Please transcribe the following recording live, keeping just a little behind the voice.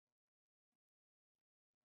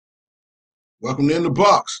Welcome to In the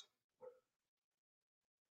Box.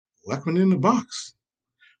 Welcome in the box.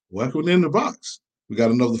 Welcome in the box. We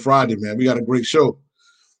got another Friday, man. We got a great show.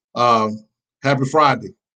 Happy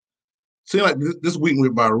Friday. Seems like this week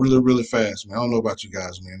went by really, really fast, man. I don't know about you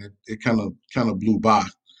guys, man. It kind of blew by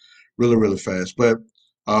really, really fast. But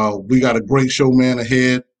we got a great show, man,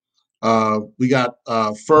 ahead. We got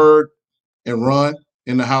Ferg and Ron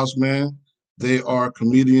in the house, man. They are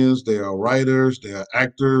comedians, they are writers, they are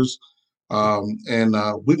actors. And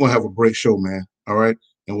we're going to have a great show, man. All right?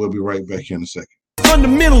 And we'll be right back here in a second.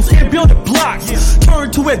 Fundamentals and build a block.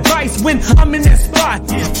 Turn to advice when I'm in that spot.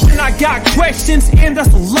 When I got questions, and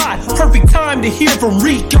that's a lot. Perfect time to hear from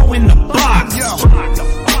Rico in the box.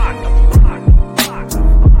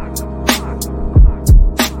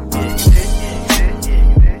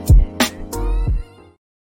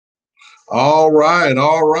 All right,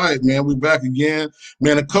 man. We back again,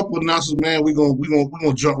 man. A couple of announcements, man. We're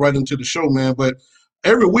gonna jump right into the show, man. But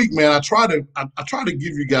every week, man, I try to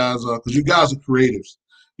give you guys because you guys are creatives.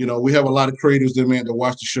 You know, we have a lot of creatives there, man, that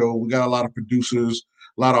watch the show. We got a lot of producers,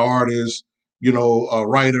 a lot of artists,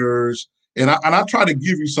 writers, and I try to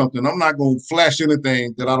give you something. I'm not gonna flash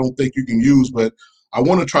anything that I don't think you can use, but I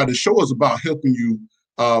want to try to show us about helping you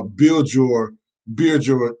build your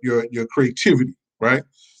creativity, right?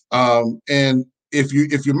 And if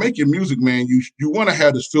you're making music, man, you want to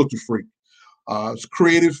have this filter free. It's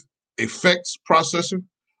creative effects processor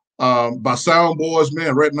by Soundboards,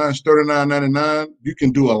 man. Right now it's $39.99. You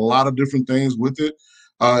can do a lot of different things with it.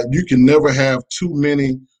 You can never have too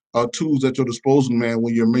many tools at your disposal, man,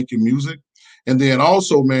 when you're making music. And then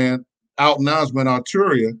also, man, out now, man,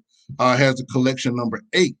 Arturia has a collection number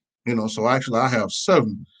 8. So actually I have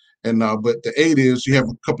 7. And but the 8 is you have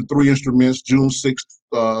a couple 3 instruments, June 6th,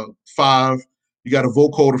 5. You got a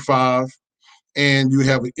vocoder 5, and you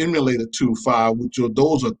have an emulator 2, 5.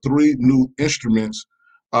 Those are 3 new instruments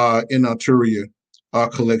in Arturia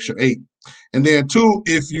collection 8. And then 2,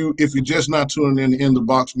 if you're just not tuning in the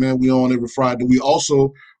box, man, we on every Friday. We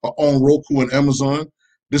also are on Roku and Amazon.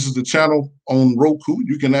 This is the channel on Roku.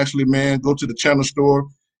 You can actually, man, go to the channel store,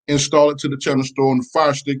 install it to the channel store on the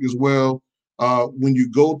Fire Stick as well. When you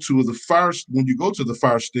go to the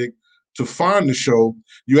Fire Stick to find the show,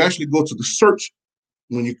 you actually go to the search.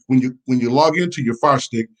 When you log into your Fire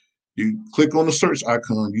Stick, you click on the search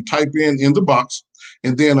icon, you type in the box,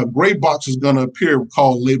 and then a gray box is going to appear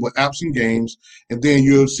called label apps and games, and then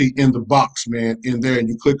you'll see in the box, man, in there, and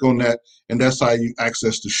you click on that, and that's how you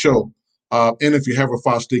access the show. And if you have a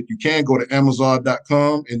Fire Stick, you can go to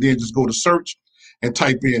Amazon.com and then just go to search and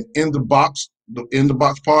type in the box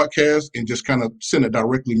podcast, and just kind of send it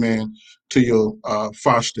directly, man, to your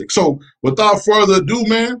Fire Stick. So without further ado,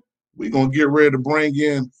 man, we're going to get ready to bring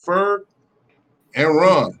in Ferg and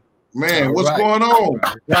Ron. Man, all what's right. Going on?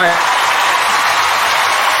 Right.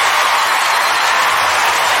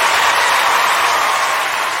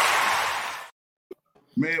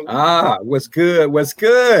 Man, what's good? What's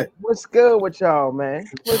good? What's good with y'all, man?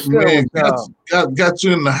 What's good, man? With y'all? Got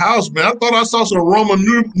you in the house, man. I thought I saw some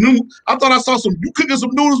I thought I saw you cooking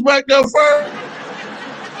some noodles back there, Ferg.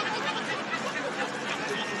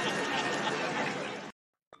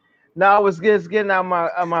 No, I was just getting out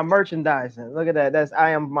my merchandising. Look at that. That's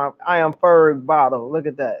I am Ferg bottle. Look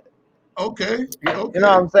at that. Okay. You know what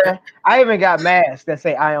I'm saying? I even got masks that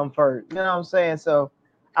say I am Ferg. You know what I'm saying? So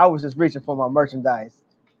I was just reaching for my merchandise.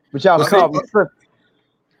 But y'all called me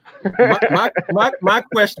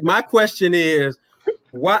my question is,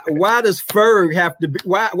 why does Ferg have to be?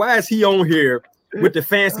 Why is he on here with the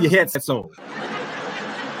fancy headsets on?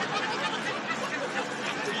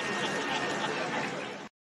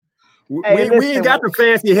 Hey, we ain't got the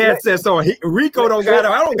fancy headsets on. Rico don't got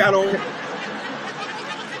it. I don't got on.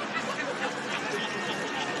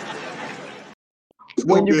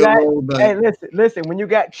 When you got, hey, listen. When you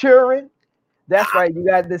got children, that's right. You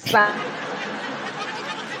got this sign.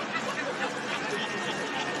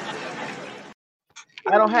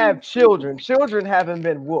 I don't have children. Children haven't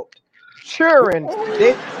been whooped. Children,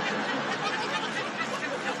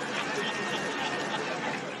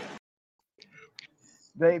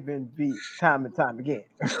 they've been beat time and time again.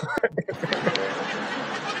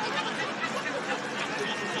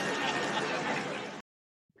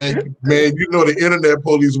 Hey, man, you know the internet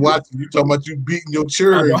police watching. You talking about you beating your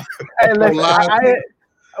children. Hey, listen,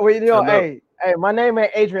 hey, my name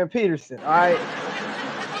ain't Adrian Peterson, all right?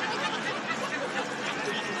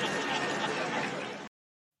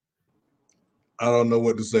 I don't know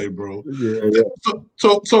what to say, bro. Yeah.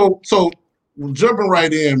 So jumping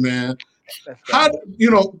right in, man. How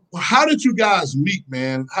did you guys meet,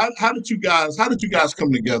 man? How did you guys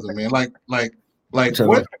come together, man? Like Like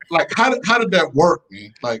what? Like how did that work,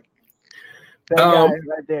 man? Like that guy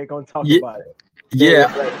right there gonna talk about it. Yeah.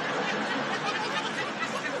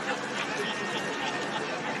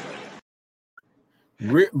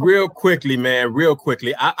 Real quickly, man. Real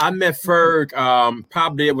quickly. I met Ferg.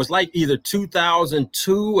 Probably it was like either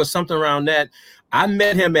 2002 or something around that. I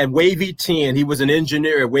met him at Wavy 10. He was an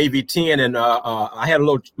engineer at Wavy 10, and I had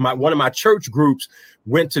one of my church groups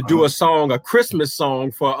went to do a Christmas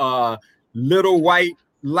song for Little White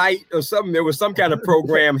Light or something. There was some kind of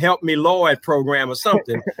program, Help Me Lord program or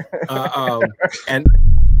something, and.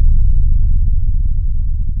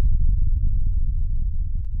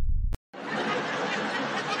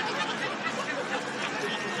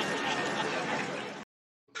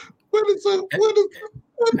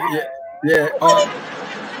 Yeah.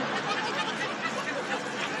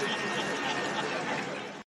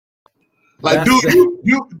 Like, dude,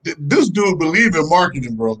 this dude believe in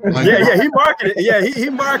marketing, bro. Like, he marketed. Yeah, he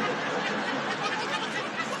marketed.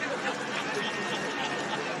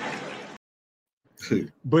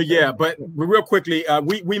 But real quickly,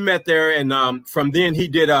 we met there, and from then he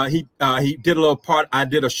did a little part. I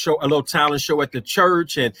did a little talent show at the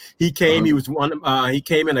church, and he came. He was he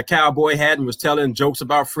came in a cowboy hat and was telling jokes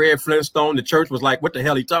about Fred Flintstone. The church was like, "What the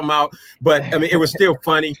hell he talking about?" But I mean, it was still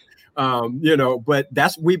funny. But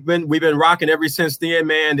we've been rocking ever since then,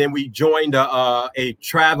 man. Then we joined a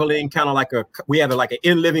traveling kind of like we have like an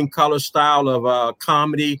In Living Color style of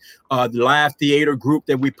comedy, live theater group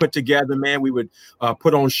that we put together, man. We would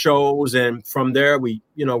put on shows, and from there we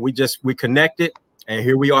connected, and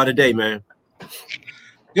here we are today, man.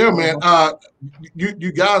 Yeah, man.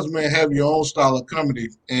 You guys, man, have your own style of comedy,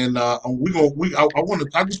 and I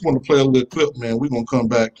just want to play a little clip, man. We're gonna come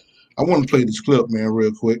back. I want to play this clip, man,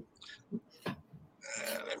 real quick.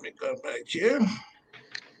 Let me go back here.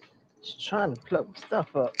 Just trying to plug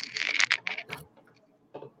stuff up.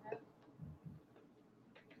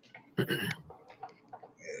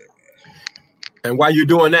 And while you're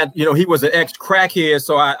doing that, he was an ex-crackhead,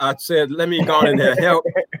 so I said, let me go in there and help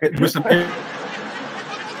with some.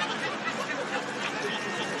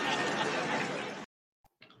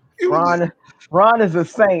 Ron is a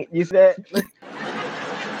saint. You said.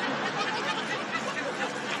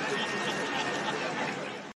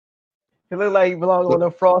 He looked like he belonged on the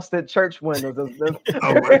frosted church windows.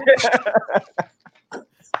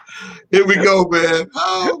 Here we go, man.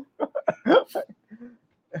 Oh.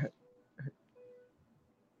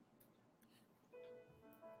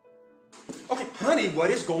 Okay, honey,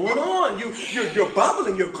 what is going on? You're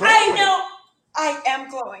bubbling. You're glowing. I know. I am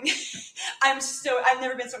glowing. I've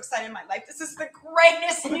never been so excited in my life. This is the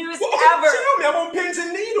greatest news ever. Tell me, I'm on pins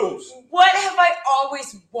and needles. What have I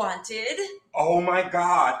always wanted? Oh my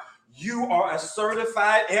God. You are a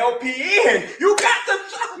certified LPN. You got the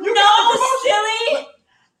silly.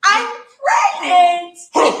 I'm pregnant.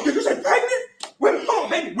 Huh? Did you say pregnant? Wait, hold on,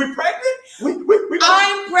 baby. We're pregnant?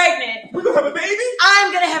 I'm pregnant. We're gonna have a baby?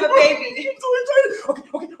 I'm gonna have a baby. I'm so excited.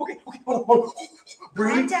 Okay. Hold on.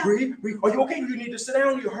 Breathe. Are you okay? You need to sit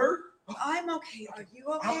down. You hurt? I'm okay. Are you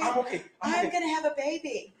okay? I'm okay. I'm gonna have a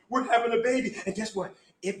baby. We're having a baby. And guess what?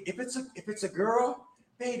 If it's a girl,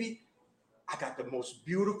 baby, I got the most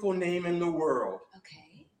beautiful name in the world.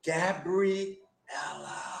 Okay. Gabriella.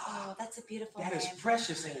 Oh, that's a beautiful name. That is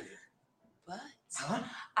precious, ain't it? But Huh?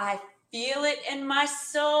 I feel it in my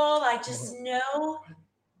soul. I just know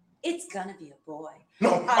it's gonna be a boy.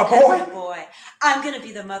 No, I'm a boy? A boy. I'm gonna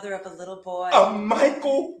be the mother of a little boy. A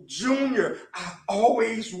Michael Jr. I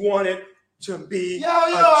always wanted to be Yo,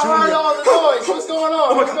 I heard all the noise. What's going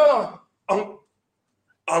on? What's going on?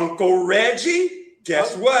 Uncle Reggie,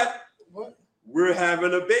 guess what? What? We're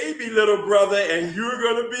having a baby, little brother, and you're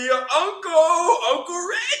gonna be an Uncle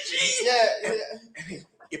Reggie. Yeah.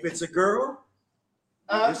 If it's a girl,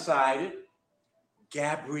 we decided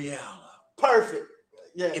Gabriella. Perfect.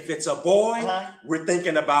 Yeah. If it's a boy, we're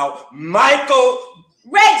thinking about Michael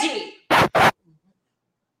Reggie.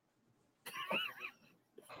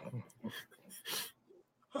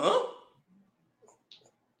 Huh?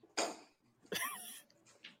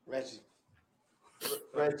 Reggie.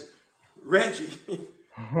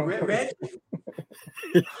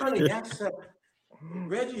 Honey, that's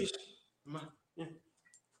Reggie's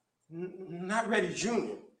not Reggie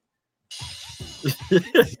Jr.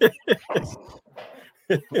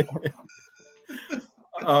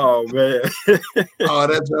 Oh man.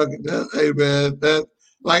 Hey man, that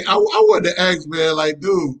like I wanted to ask, man, like,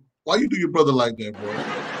 dude, why you do your brother like that, bro?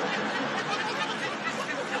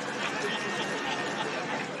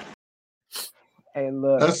 Hey,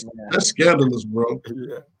 look, that's scandalous, bro.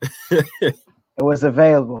 It was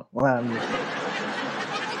available.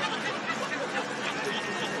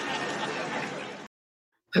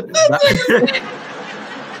 That's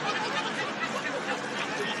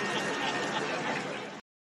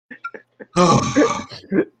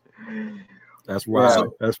right.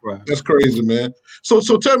 So, that's right. That's crazy, man. So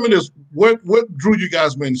tell me this: what drew you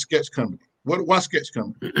guys, man, to sketch comedy? Why sketch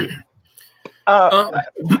comedy? Go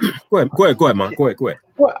ahead, man. Go ahead.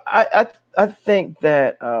 Well, I think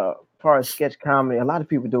that as far as sketch comedy, a lot of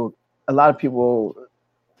people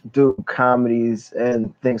do comedies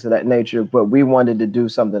and things of that nature, but we wanted to do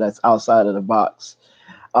something that's outside of the box.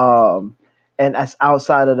 And that's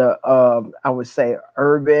outside of the I would say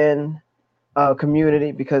urban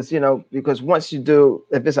community, because once you do,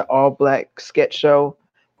 if it's an all black sketch show,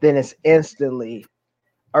 then it's instantly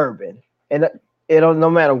urban, and it don't, no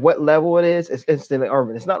matter what level it is, it's instantly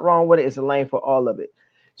urban. It's not wrong with it. It's a lane for all of it.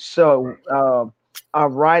 So our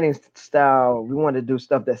writing style, we want to do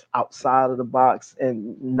stuff that's outside of the box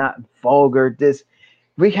and not vulgar.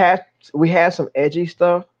 We have some edgy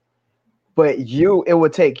stuff, but it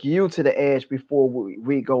would take you to the edge before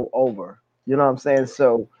we go over. You know what I'm saying?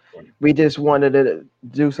 So we just wanted to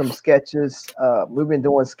do some sketches. We've been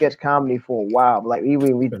doing sketch comedy for a while. Like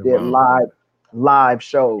even we did live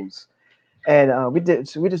shows, and we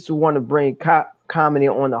just want to bring comedy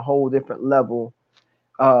on a whole different level.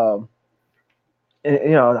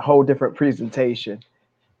 And, a whole different presentation,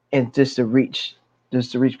 and just to reach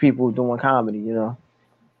people doing comedy.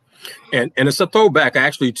 And it's a throwback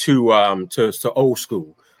actually to old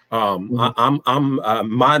school. I'm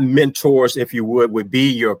my mentors, if you would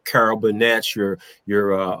be your Carol Burnett's, your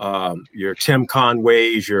Tim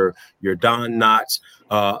Conway's, your Don Knotts.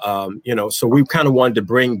 So we kind of wanted to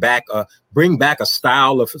bring back a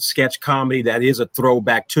style of sketch comedy that is a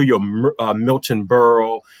throwback to your Milton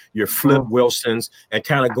Berle, your Flip Wilsons, and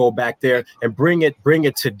kind of go back there and bring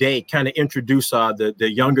it today, kind of introduce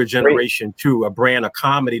the younger generation to a brand of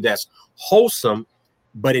comedy that's wholesome,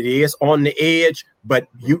 but it is on the edge. But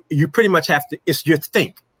you pretty much have to, it's your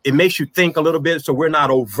think. It makes you think a little bit. So we're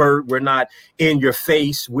not overt, we're not in your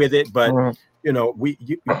face with it, but you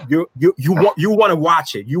want to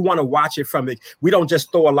watch it. You want to watch it from it. We don't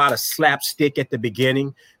just throw a lot of slapstick at the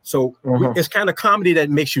beginning. So it's kind of comedy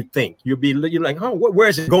that makes you think. You're like, oh, where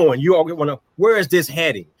is it going? You all want to, where is this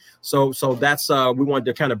heading? So that's we wanted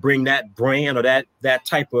to kind of bring that brand or that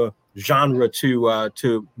type of genre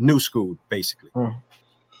to new school, basically.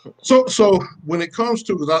 So when it comes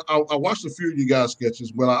to, because I watched a few of you guys'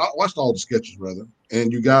 sketches, well, I watched all the sketches rather,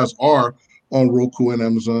 and you guys are on Roku and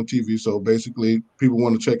Amazon TV. So basically, people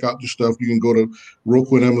want to check out your stuff. You can go to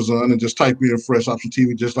Roku and Amazon and just type in Fresh Option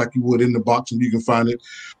TV, just like you would in the box, and you can find it.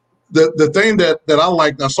 The thing that I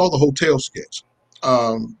liked, I saw the hotel sketch,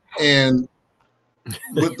 and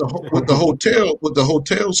with the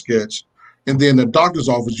hotel sketch, and then the doctor's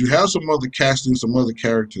office, you have some other casting, some other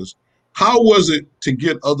characters. How was it to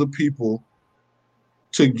get other people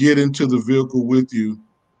to get into the vehicle with you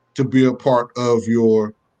to be a part of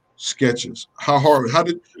your sketches? How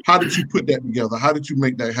did you put that together? How did you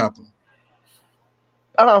make that happen?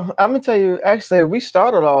 I'm gonna tell you, actually, we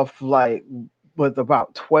started off like with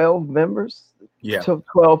about 12 members. Yeah. Took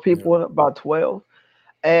 12 people, about 12.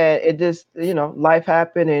 And it just, life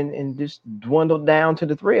happened and just dwindled down to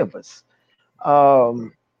the three of us.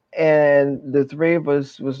 And the three of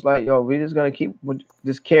us was like, yo, we're just gonna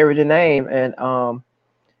just carry the name and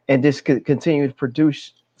just continue to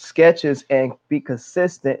produce sketches and be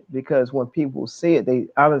consistent, because when people see it, they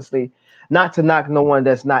honestly, not to knock no one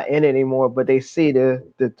that's not in it anymore, but they see the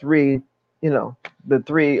three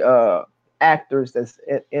actors that's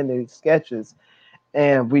in the sketches,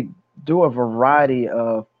 and we do a variety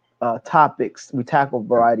of topics. We tackle a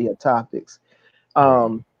variety of topics.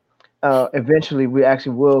 Eventually we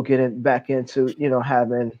actually will get it back into,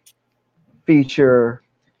 having feature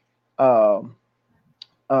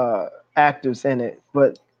actors in it.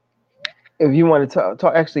 But if you want to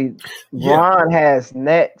talk actually, Ron has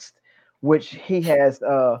next, which he has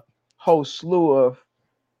a whole slew of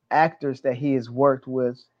actors that he has worked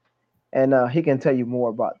with, and he can tell you more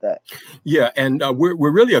about that. Yeah, and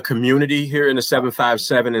we're really a community here in the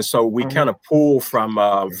 757, and so we kind of pull from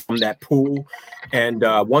that pool. And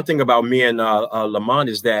one thing about me and Lamont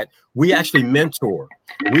is that we actually mentor.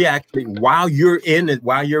 We actually, while you're in it,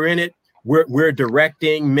 we're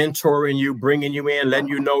directing, mentoring you, bringing you in, letting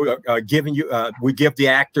you know, giving you. We give the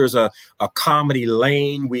actors a comedy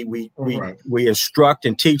lane. We instruct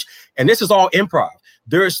and teach, and this is all improv.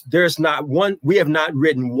 There's not one. We have not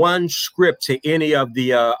written one script to any of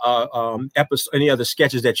the episodes, any of the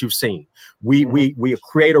sketches that you've seen. We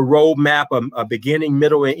create a roadmap, a beginning,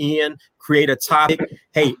 middle, and end. Create a topic.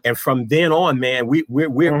 Hey, and from then on, man,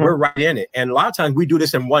 we're right in it. And a lot of times we do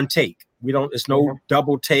this in one take. It's no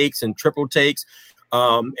double takes and triple takes.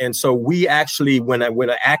 And so we actually, when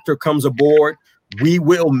an actor comes aboard, we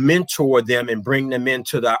will mentor them and bring them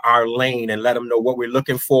into our lane and let them know what we're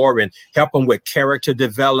looking for and help them with character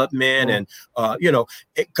development. And,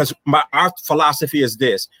 because our philosophy is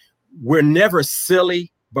this: we're never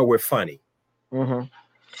silly, but we're funny. Mm-hmm.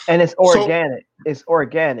 And it's organic. It's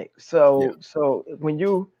organic. So when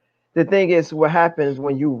the thing is, what happens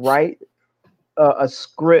when you write a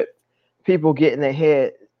script, people get in their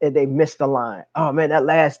head and they miss the line. Oh man, that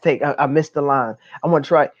last take, I missed the line. I want to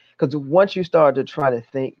try, because once you start to try to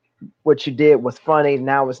think what you did was funny,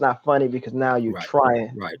 now it's not funny because now you're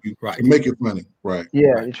trying. Right. To make it funny. Right. Yeah,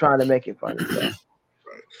 right. You're trying to make it funny. So. Right.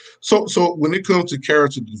 So when it comes to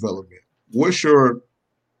character development, what's your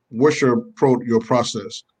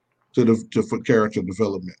process for character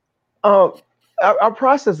development? Our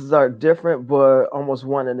processes are different, but almost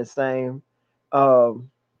one and the same.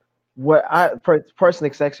 What I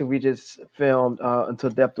personally, actually, we just filmed Until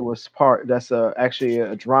Death Do Us Part. That's actually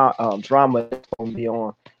a drama that's going to be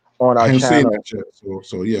on our I haven't channel. Seen that yet,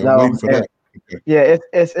 so yeah, I'm waiting for that. Okay. Yeah,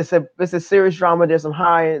 it's a serious drama. There's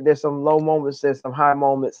some low moments, there's some high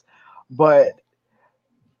moments, but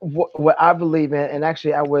what I believe in, and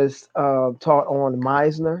actually I was taught on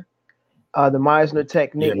Meisner, the Meisner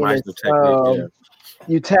technique,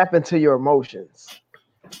 you tap into your emotions.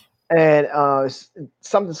 And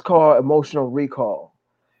something's called emotional recall.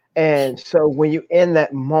 And so when you're in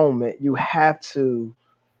that moment, you have to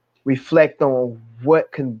reflect on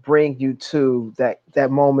what can bring you to that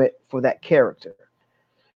moment for that character.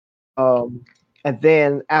 And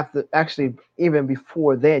then even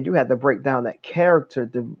before then, you have to break down that character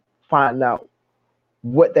to find out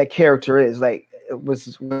what that character is. Like,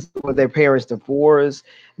 were their parents divorced,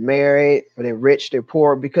 married, were they rich, they're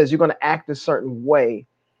poor? Because you're going to act a certain way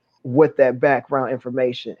with that background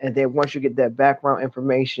information. And then once you get that background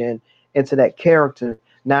information into that character,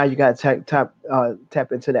 now you got to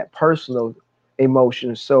tap into that personal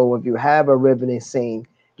emotion. So if you have a riveting scene,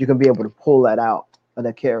 you can be able to pull that out of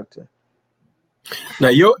that character. Now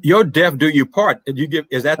your Death Do You Part,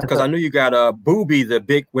 is that because I knew you got a Booby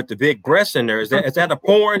with the big breasts in there? Is that a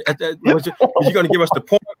porn? Is you going to give us the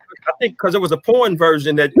porn? I think because it was a porn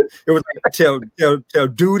version that it was like tell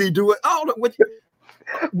Duty do it. Oh,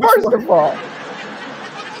 First of all,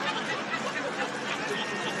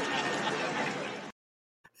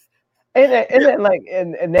 and then like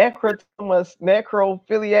in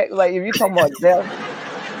necrophiliac, like if you talking about death.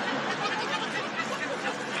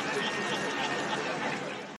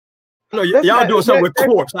 No, y'all doing something with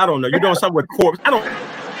corpse. I don't know. You're doing something with corpse. I don't.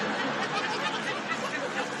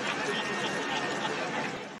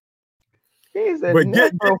 He's a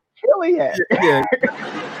necrophiliac. Yeah.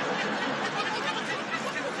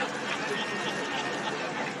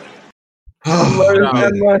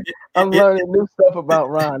 I'm learning new stuff about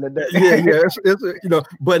Ron today. It's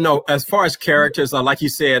but no, as far as characters, like you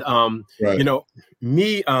said,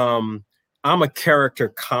 me, I'm a character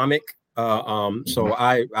comic. So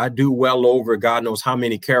I do well over God knows how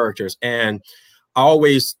many characters, and I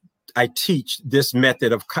teach this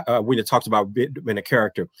method of when it talks about being a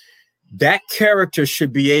character. That character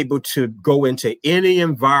should be able to go into any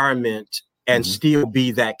environment and still be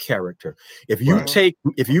that character. If you take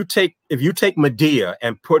Medea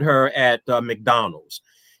and put her at McDonald's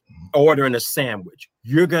ordering a sandwich,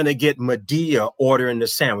 you're gonna get Medea ordering the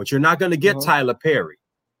sandwich. You're not gonna get Tyler Perry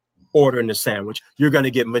ordering the sandwich. You're gonna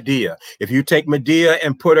get Medea. If you take Medea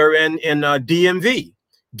and put her in DMV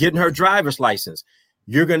getting her driver's license,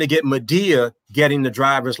 you're gonna get Medea getting the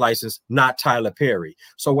driver's license, not Tyler Perry.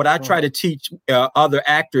 So what I try to teach other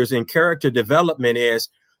actors in character development is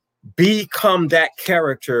become that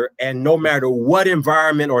character, and no matter what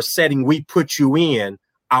environment or setting we put you in,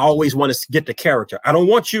 I always want to get the character. I don't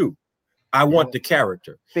want you. I want the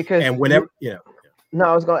character. Because and whenever No,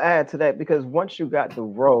 I was going to add to that, because once you got the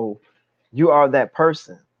role, you are that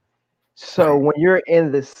person. So when you're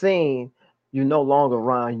in the scene, you're no longer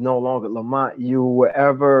Ron, you're no longer Lamont, you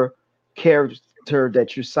whatever character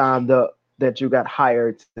that you signed up, that you got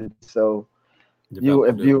hired to. So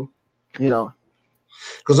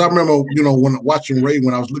because I remember, when watching Ray,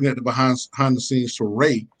 when I was looking at the behind the scenes for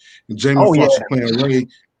Ray, and Jamie Foxx playing Ray,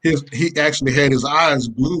 he actually had his eyes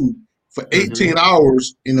glued for 18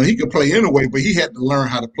 hours. He could play anyway, but he had to learn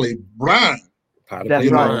how to play blind. That's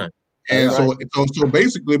right. And so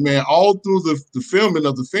basically, man, all through the filming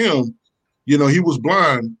of the film, he was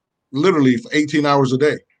blind literally for 18 hours a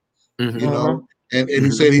day. And he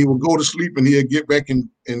said he would go to sleep and he'd get back and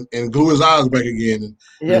glue his eyes back again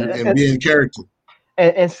and be in character.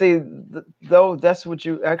 And see, though, that's what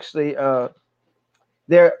you actually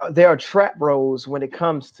there are trap roles when it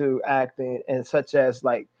comes to acting, and such as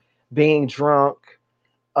like being drunk,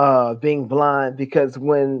 being blind, because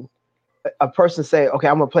when a person say, okay,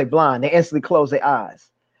 I'm gonna play blind, they instantly close their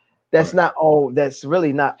eyes. That's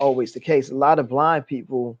really not always the case. A lot of blind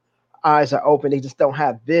people eyes are open, they just don't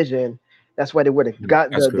have vision. That's why they would have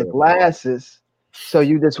got the glasses, so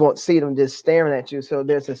you just won't see them just staring at you. So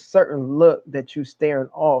there's a certain look that you staring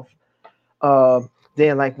off.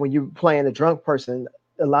 Then like when you're playing a drunk person,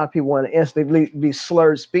 a lot of people want to instantly be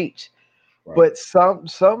slurred speech. Right. But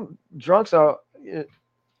some drunks are,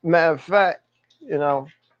 matter of fact,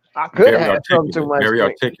 I could have some too much. Very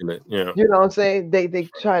articulate, yeah. You know what I'm saying? They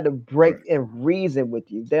try to break and reason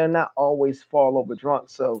with you. They're not always fall over drunk.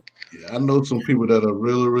 So yeah, I know some people that are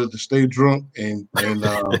really to stay drunk and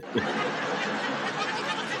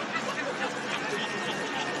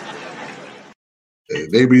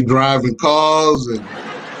they be driving cars and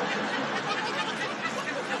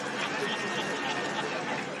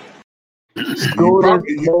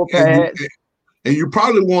you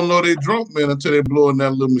probably won't know they're drunk, man, until they blow in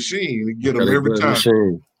that little machine and get them every time.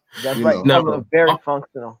 That's right. Now, very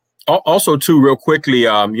functional. Also, too, real quickly,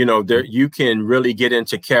 there you can really get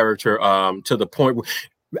into character to the point where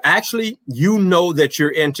actually that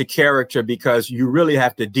you're into character because you really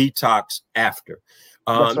have to detox after.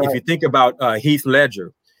 Right. If you think about Heath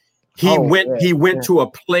Ledger, he went to a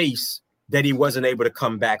place that he wasn't able to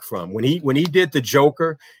come back from. When he did the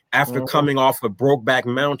Joker after coming off of Brokeback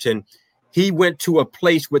Mountain, he went to a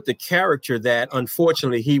place with the character that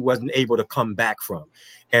unfortunately he wasn't able to come back from.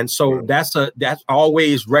 And so that's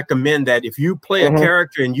always recommend that if you play a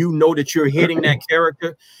character and you know that you're hitting that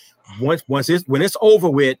character, when it's over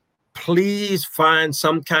with, please find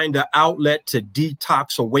some kind of outlet to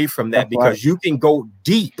detox away from that, because you can go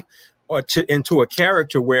deep into a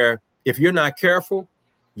character where if you're not careful,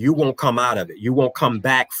 you won't come out of it. You won't come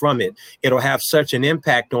back from it. It'll have such an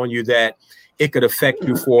impact on you that it could affect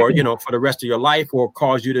you for the rest of your life, or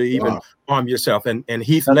cause you to even harm yourself. And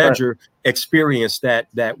Heath Ledger experienced that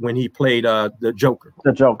when he played the Joker.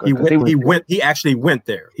 The Joker. He actually went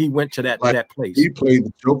there. He went to that place. He played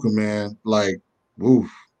the Joker, man. Like, oof.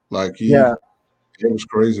 Like it was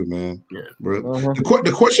crazy, man. Yeah.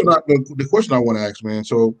 The question I want to ask, man.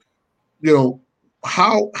 So,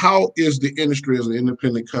 how is the industry as an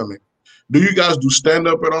independent comic? Do you guys do stand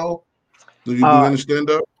up at all? Do you do any stand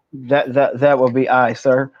up? That will be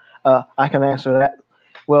sir. I can answer that.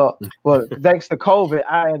 Well, thanks to COVID,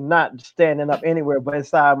 I am not standing up anywhere but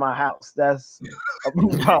inside my house. That's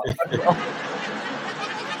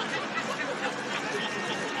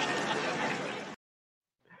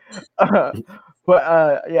I've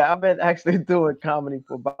been actually doing comedy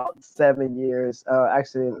for about 7 years.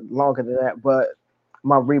 Actually longer than that, but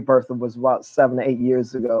my rebirth was about 7 to 8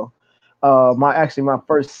 years ago. My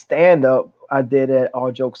first stand up I did it,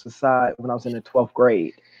 all jokes aside, when I was in the 12th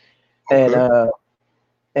grade. Okay.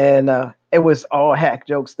 And it was all hack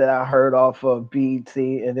jokes that I heard off of BET,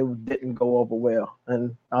 and it didn't go over well.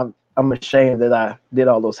 And I'm ashamed that I did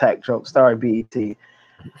all those hack jokes. Sorry, BET.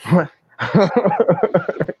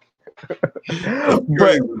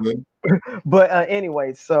 But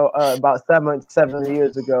anyway, so about seven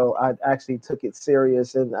years ago, I actually took it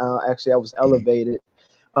serious, and I was elevated.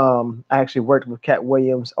 I actually worked with Cat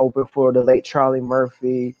Williams, opened for the late Charlie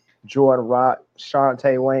Murphy, Jordan Rock,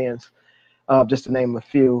 Shantae Wayans, just to name a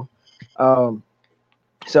few.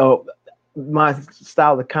 So my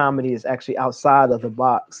style of comedy is actually outside of the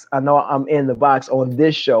box. I know I'm in the box on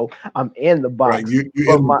this show. I'm in the box. Right, you're in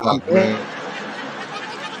the box, man.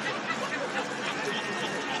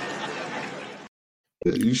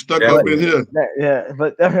 You stuck up in here. Yeah,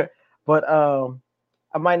 but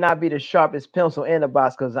I might not be the sharpest pencil in the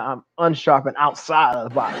box because I'm unsharpened outside of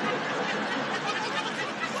the box.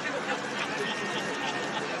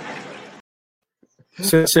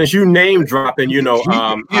 Since you name dropping, he admitted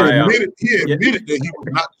that he was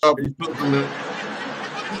not sharpest pencil.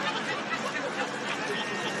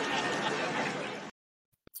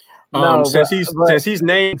 Since he's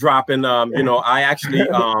name dropping, I actually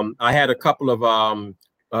I had a couple of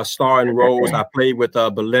starring roles. I played with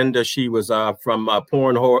Belinda. She was from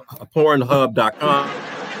Pornhub.com.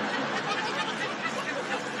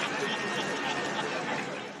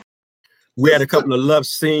 We had a couple of love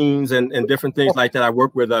scenes and different things like that. I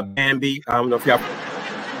worked with Bambi. I don't know if y'all.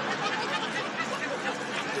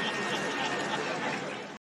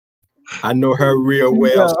 I know her real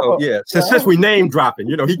well. So yeah, since we name dropping,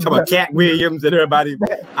 he talking about Cat Williams and everybody.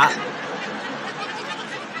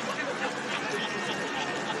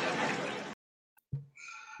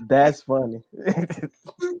 That's funny.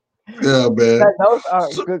 Yeah, man. Those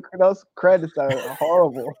are So, good. Those credits are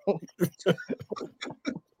horrible.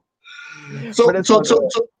 so, But it's so, all so,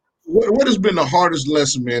 good. so what has been the hardest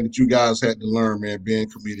lesson, man, that you guys had to learn, man, being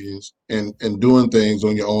comedians and doing things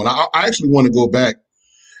on your own? I actually want to go back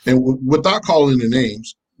and without calling the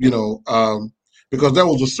names, because there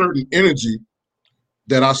was a certain energy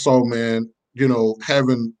that I saw, man,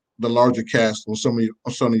 having the larger cast on some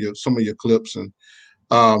of your clips, and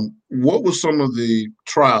what were some of the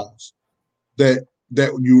trials that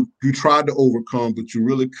you tried to overcome, but you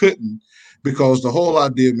really couldn't, because the whole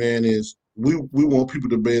idea, man, is we want people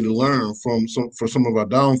to be able to learn from some of our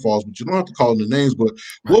downfalls, but you don't have to call them the names. But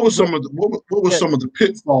what were some of the what were Yeah. some of the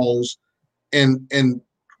pitfalls and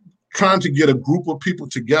trying to get a group of people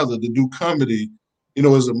together to do comedy?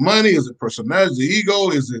 Is it money? Is it personality?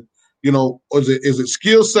 Ego? Is it or is it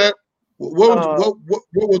skill set? Uh, What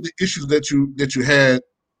were the issues that you had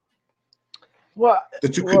well,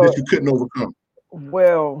 that you couldn't overcome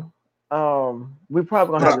well, we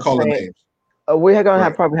probably gonna have without the calling same. names? We're gonna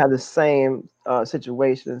have Right. probably have the same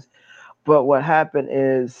situations. But what happened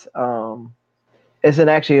is,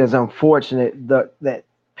 actually is unfortunate that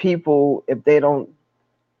people, if they don't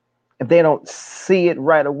see it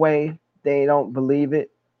right away, they don't believe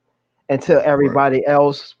it until Right. everybody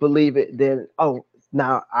else believe it. Then, oh,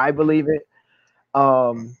 now I believe it.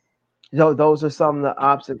 Um, those are some of the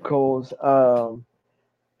obstacles. And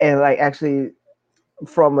like actually,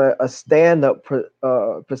 from a stand-up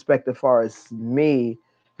perspective, far as me,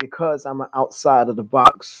 because I'm an outside of the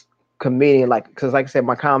box comedian, like because like I said,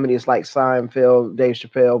 my comedy is like Seinfeld, Dave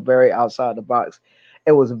Chappelle, very outside the box.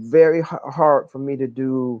 It was very hard for me to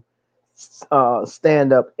do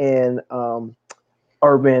stand up in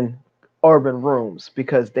urban rooms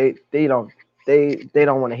because they don't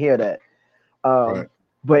want to hear that. Right. Um,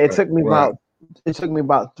 but Right. Right. it took me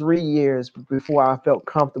about 3 years before I felt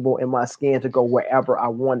comfortable in my skin to go wherever I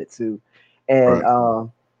wanted to, and Right.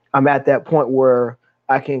 I'm at that point where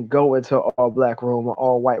I can go into an all black room, an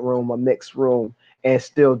all white room, a mixed room, and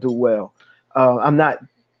still do well. I'm not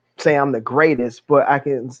saying I'm the greatest, but I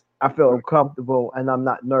feel comfortable and I'm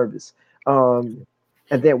not nervous. Um,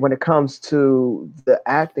 and then when it comes to the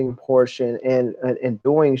acting portion and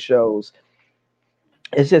doing shows,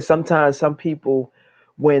 it's just sometimes some people,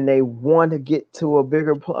 when they want to get to a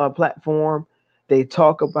bigger platform, they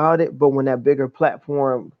talk about it, but when that bigger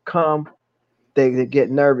platform come, they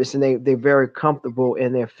get nervous and they're very comfortable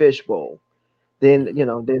in their fishbowl. Then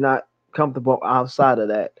they're not comfortable outside of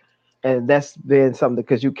that, and that's been something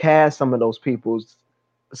because you cast some of those people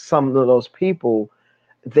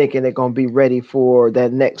thinking they're gonna be ready for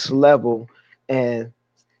that next level, and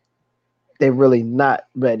they're really not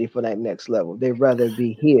ready for that next level. They'd rather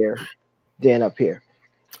be here than up here.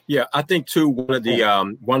 Yeah, I think too one of the Yeah.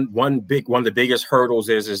 one of the biggest hurdles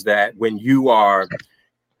is that when you are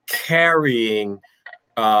carrying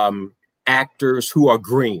actors who are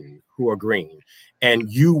green,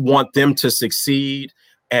 and you want them to succeed,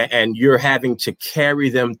 and you're having to carry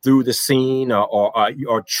them through the scene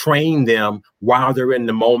or train them while they're in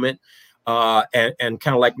the moment. And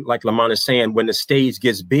kind of like Lamont is saying, when the stage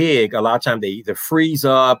gets big, a lot of times they either freeze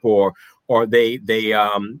up or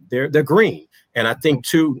they're green. And I think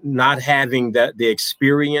too, not having the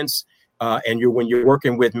experience, and when you're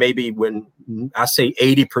working with, maybe when I say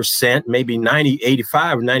 80%, maybe 90,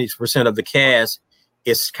 85 or 90% of the cast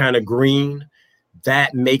is kind of green,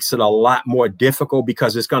 that makes it a lot more difficult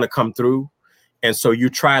because it's going to come through. And so you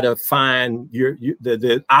try to find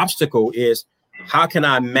the obstacle is, how can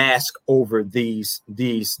I mask over these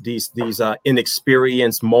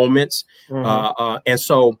inexperienced moments? And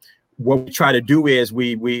so what we try to do is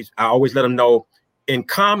I always let them know, in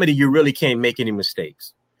comedy you really can't make any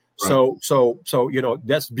mistakes. Right. So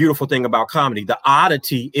that's the beautiful thing about comedy. The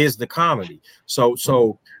oddity is the comedy. So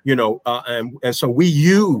and so we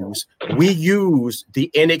use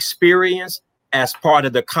the inexperience as part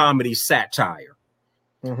of the comedy satire.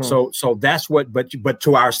 So that's what, but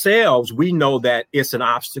to ourselves, we know that it's an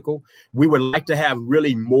obstacle. We would like to have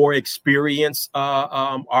really more experienced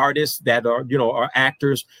artists that are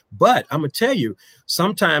actors. But I'm gonna tell you,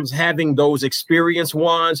 sometimes having those experienced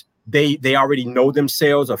ones, they already know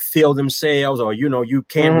themselves or feel themselves, or you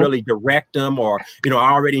can't really direct them, or I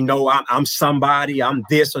already know I'm somebody, I'm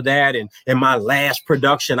this or that, and in my last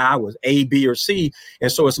production I was A, B, or C,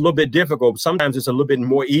 and so it's a little bit difficult. Sometimes it's a little bit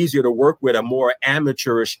more easier to work with a more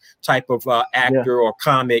amateurish type of actor or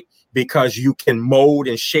comic, because you can mold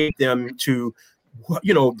and shape them to what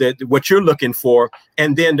you're looking for,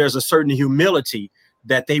 and then there's a certain humility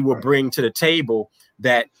that they will bring to the table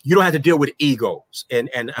that you don't have to deal with egos.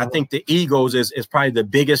 And I think the egos is probably the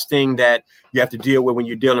biggest thing that you have to deal with when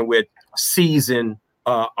you're dealing with seasoned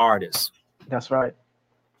artists. That's right.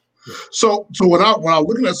 So when I'm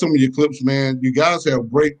looking at some of your clips, man, you guys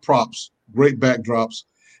have great props, great backdrops.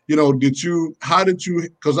 You know, how did you,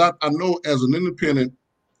 because I know as an independent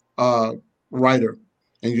writer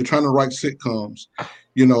and you're trying to write sitcoms,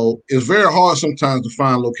 you know, it's very hard sometimes to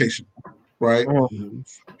find location, right? Mm-hmm.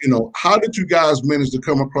 You know, how did you guys manage to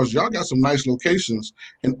come across? Y'all got some nice locations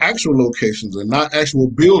and actual locations and not actual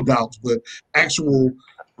build outs, but actual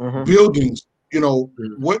buildings. You know,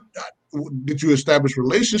 what did you establish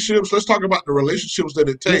relationships? Let's talk about the relationships that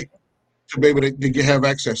it takes to be able to have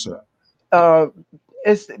access to that.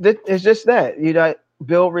 It's just that you know,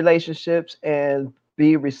 build relationships and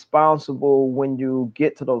be responsible when you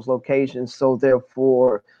get to those locations. So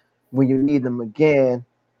therefore, when you need them again,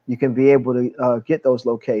 you can be able to get those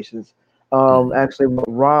locations. Actually, with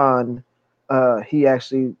Ron, he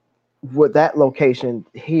actually with that location,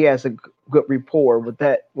 he has a good rapport with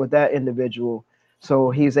that individual, so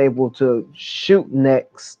he's able to shoot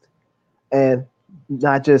next, and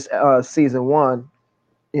not just season one,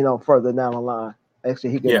 you know, further down the line.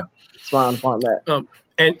 Actually, he can respond upon that.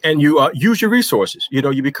 And you use your resources. You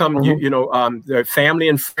know, you become their family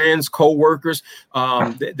and friends, co-workers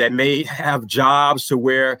that may have jobs to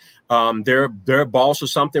where their boss or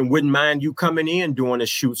something wouldn't mind you coming in doing a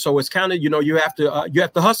shoot. So it's kind of, you know, you have to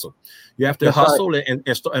hustle. You have to That's hustle right.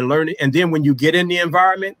 and learn it. And then when you get in the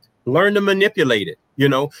environment, learn to manipulate it. You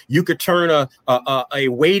know, you could turn a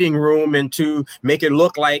waiting room into make it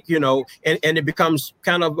look like, you know, and it becomes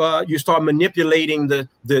kind of you start manipulating the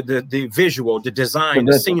visual, the design,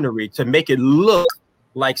 the scenery to make it look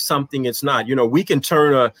like something it's not. You know, we can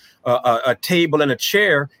turn a table and a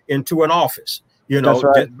chair into an office. You know,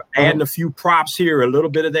 right. Adding a few props here, a little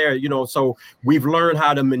bit of there. You know, so we've learned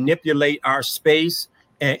how to manipulate our space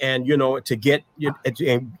and you know, to get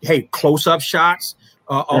close up shots.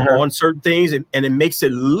 On certain things, and it makes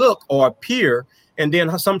it look or appear. And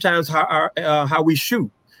then sometimes how we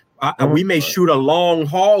shoot, we may shoot a long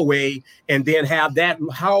hallway and then have that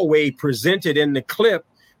hallway presented in the clip,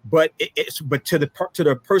 but but to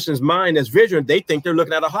the person's mind as visual, they think they're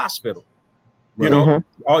looking at a hospital. You know,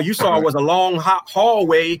 all you saw was a long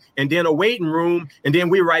hallway and then a waiting room, and then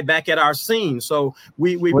we're right back at our scene. So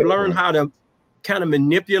we've learned how to kind of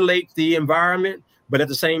manipulate the environment. But at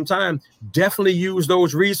the same time, definitely use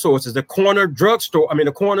those resources. The corner store,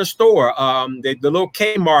 the little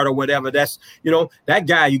Kmart or whatever. That's, you know, that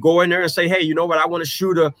guy, you go in there and say, hey, you know what? I want to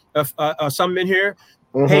shoot something in here.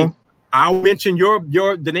 Hey, I'll mention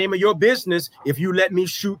the name of your business if you let me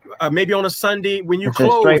shoot maybe on a Sunday when you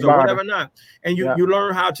close or whatever not. And you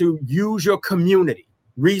learn how to use your community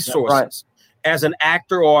resources as an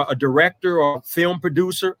actor or a director or a film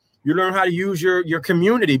producer. You learn how to use your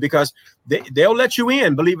community because they'll let you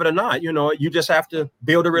in, believe it or not. You know, you just have to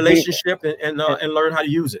build a relationship and learn how to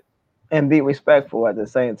use it. And be respectful at the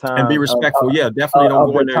same time. And be respectful, definitely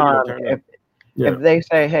don't go in there. If they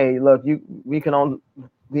say, hey, look, we can only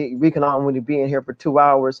be in here for 2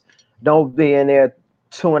 hours, don't be in there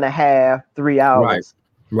 2.5, 3 hours.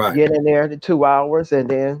 Right. Get in there to 2 hours and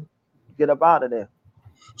then get up out of there.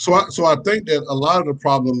 So I think that a lot of the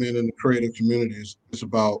problem in the creative community is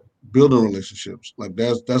about building relationships. Like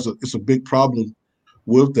it's a big problem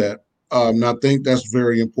with that. And I think that's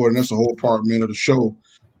very important. That's a whole part, man, of the show.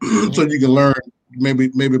 So you can learn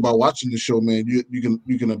maybe by watching the show, man,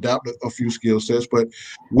 you can adapt a few skill sets. But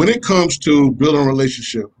when it comes to building a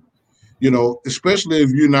relationship, you know, especially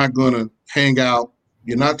if you're not gonna hang out,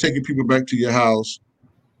 you're not taking people back to your house,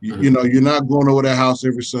 you know, you're not going over their house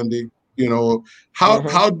every Sunday. You know, how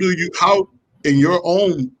in your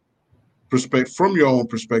own perspective, from your own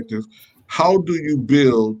perspective, how do you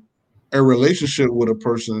build a relationship with a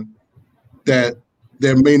person that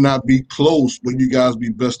may not be close, but you guys be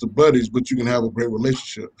best of buddies, but you can have a great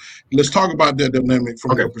relationship? Let's talk about that dynamic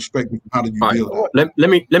from your perspective. How do you build that? Let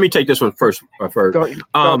me take this one first, Ferg. Go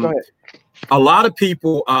ahead. A lot of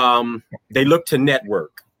people they look to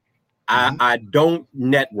network. I don't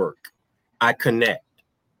network. I connect.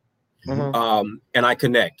 And I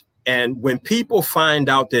connect. And when people find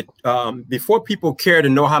out that before people care to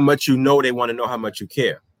know how much you know, they want to know how much you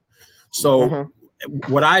care. So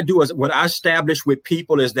what I do is what I establish with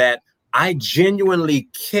people is that I genuinely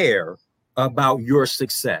care about your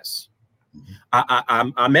success.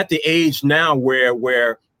 I'm at the age now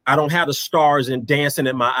where I don't have the stars and dancing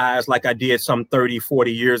in my eyes like I did some 30,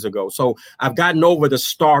 40 years ago. So I've gotten over the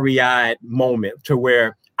starry-eyed moment to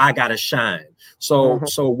where I gotta shine. So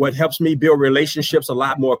what helps me build relationships a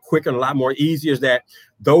lot more quicker and a lot more easy is that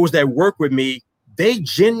those that work with me, they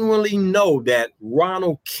genuinely know that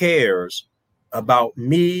Ronald cares about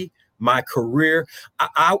me, my career.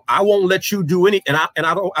 I won't let you do anything, and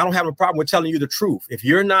I don't have a problem with telling you the truth. If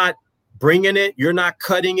you're not bringing it, you're not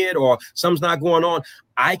cutting it, or something's not going on,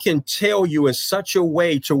 I can tell you in such a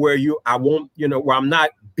way to where I won't, where I'm not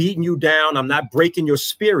beating you down, I'm not breaking your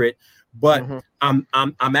spirit, but I'm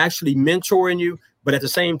actually mentoring you. But at the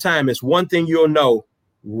same time, it's one thing you'll know: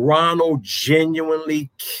 Ronald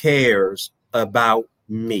genuinely cares about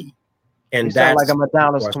me. And you sound like a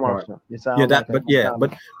McDonald's commercial. You sound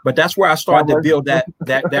but that's where I started to build that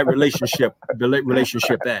relationship.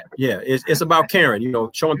 It's about caring,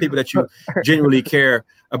 showing people that you genuinely care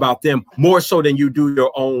about them more so than you do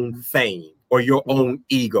your own fame or your own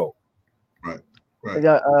ego. Right.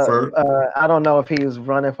 I don't know if he was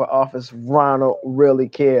running for office. Ronald really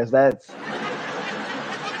cares. That's.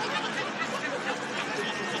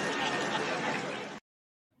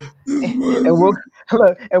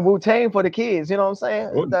 And Wu-Tang for the kids, you know what I'm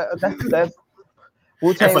saying? That's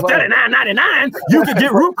Wu-Tang. And for $39.99, you can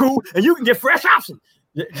get Roku and you can get fresh options.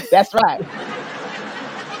 That's right.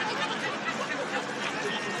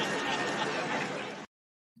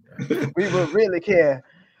 We would really care.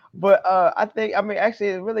 But actually,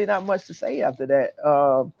 it's really not much to say after that.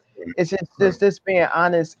 It's just being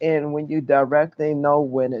honest, and when you directly know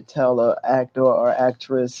when to tell an actor or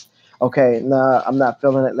actress, okay, nah, I'm not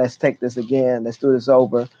feeling it. Let's take this again. Let's do this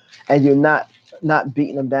over. And you're not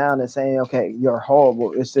beating them down and saying, okay, you're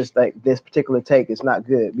horrible. It's just like this particular take is not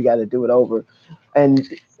good. We got to do it over. And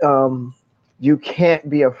you can't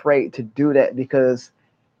be afraid to do that because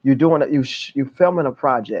you're doing it. You're filming a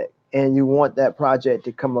project and you want that project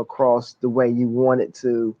to come across the way you want it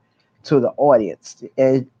to the audience.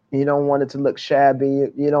 And you don't want it to look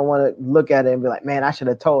shabby. You don't want to look at it and be like, man, I should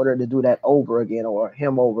have told her to do that over again or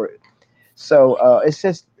him over it. So it's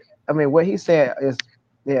just, what he said is,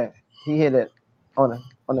 he hit it on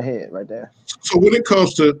the head right there. So when it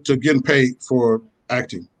comes to getting paid for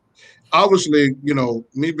acting, obviously,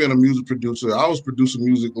 me being a music producer, I was producing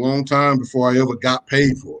music a long time before I ever got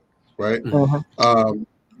paid for it, right?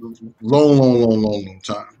 Long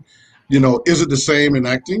time. Is it the same in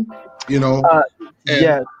acting?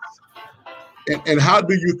 Yes. And how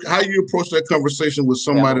you approach that conversation with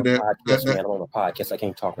somebody I'm on a podcast. I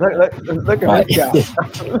can't talk. Look at this guy.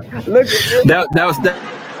 Look at this. That was that.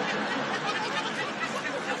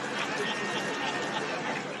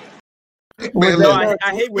 Man, no, I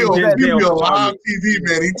hate when give me a Denzel live TV,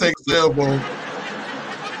 man. He takes the elbow.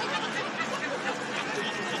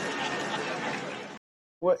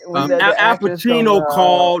 Al Pacino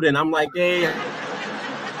called, and I'm like, hey.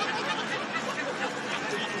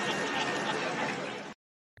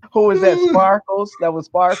 Who was that? Sparkles? That was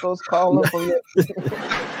Sparkles calling for you.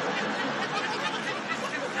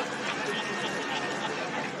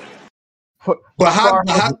 But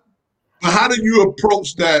how do you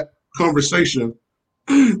approach that conversation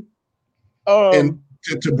and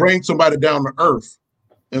to bring somebody down to earth,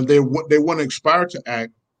 and they want to aspire to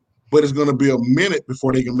act, but it's going to be a minute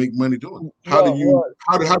before they can make money doing it? How do you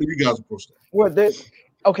guys approach that? Well,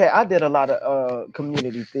 okay, I did a lot of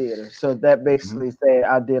community theater, so that basically said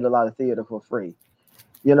I did a lot of theater for free.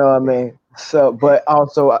 You know what I mean? So, but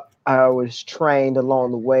also I was trained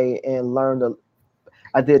along the way and learned.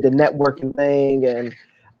 I did the networking thing, and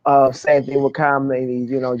same thing with comedy.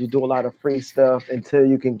 You do a lot of free stuff until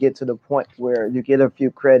you can get to the point where you get a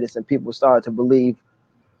few credits and people start to believe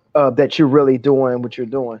that you're really doing what you're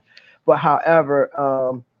doing. But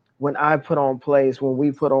however, when I put on plays, when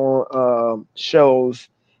we put on shows,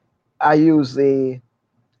 I usually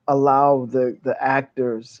allow the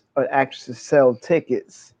actors or actresses sell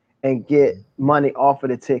tickets and get money off of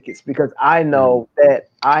the tickets, because I know that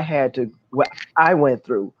I had to, what I went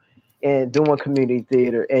through in doing community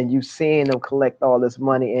theater, and you seeing them collect all this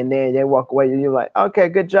money and then they walk away and you're like, okay,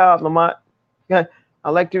 good job, Lamont. Yeah, I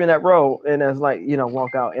liked you in that role. And it's like,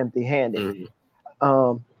 walk out empty handed.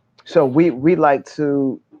 So we like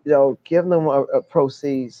to, give them a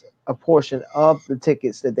proceeds, a portion of the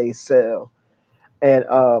tickets that they sell, and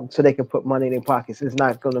so they can put money in their pockets. It's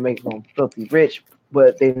not going to make them filthy rich,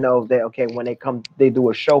 but they know that, okay, when they do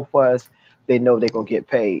a show for us, they know they're going to get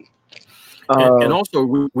paid. And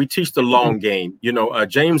also we teach the long game.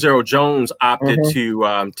 James Earl Jones opted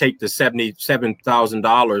to take the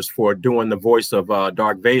 $77,000 for doing the voice of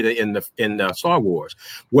Darth Vader in Star Wars.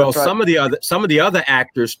 Well, some of the other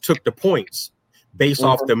actors took the points based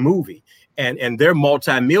off the movie, and they're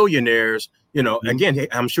multimillionaires You know, again,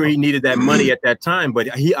 I'm sure he needed that money at that time, but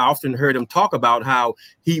he often heard him talk about how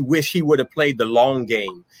he wished he would have played the long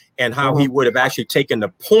game and how he would have actually taken the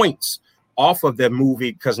points off of the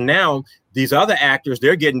movie, because now these other actors,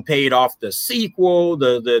 they're getting paid off the sequel,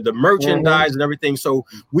 the merchandise and everything. So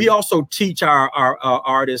we also teach our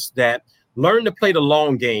artists that learn to play the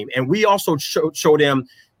long game, and we also show them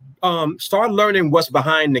start learning what's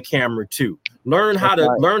behind the camera too. Learn how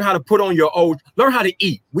to put on your own, learn how to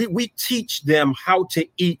eat. We teach them how to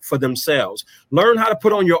eat for themselves. Learn how to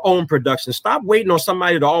put on your own production. Stop waiting on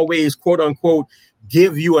somebody to always, quote unquote,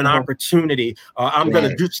 give you an opportunity. I'm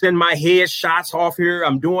going to send my head shots off here.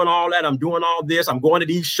 I'm doing all that. I'm doing all this. I'm going to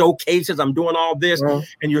these showcases. I'm doing all this.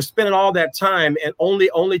 And you're spending all that time and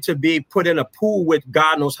only to be put in a pool with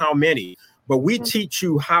God knows how many. But we teach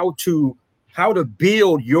you how to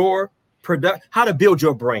build your product, how to build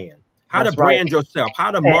your brand, how to brand yourself,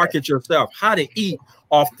 how to market yourself, how to eat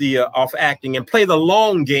off acting and play the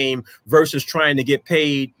long game versus trying to get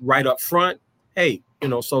paid right up front. Hey, you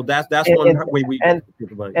know, so that's one way we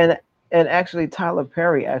and actually Tyler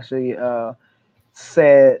Perry actually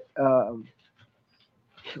said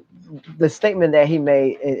the statement that he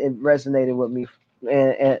made, it resonated with me,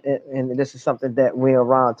 and this is something that we and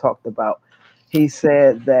Ron talked about. He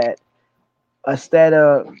said that instead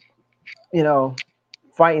of, you know,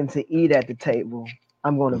 fighting to eat at the table,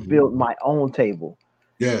 I'm going to build my own table.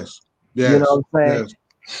 Yes. You know what I'm saying? Yes.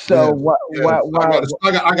 So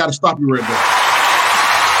I got to stop you right there.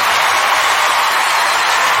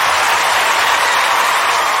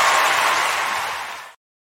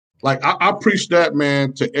 Like I preach that,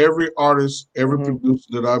 man, to every artist, every producer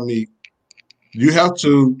that I meet. You have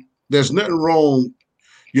to. There's nothing wrong.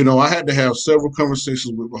 You know, I had to have several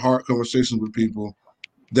hard conversations with people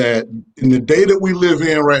that in the day that we live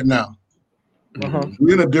in right now,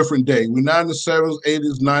 we're in a different day. We're not in the 70s,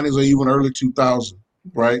 80s, 90s, or even early 2000s,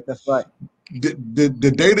 right? That's right.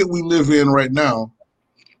 The day that we live in right now,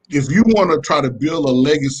 if you want to try to build a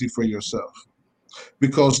legacy for yourself,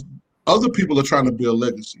 because other people are trying to build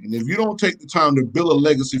legacy. And if you don't take the time to build a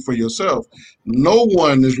legacy for yourself, no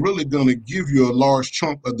one is really going to give you a large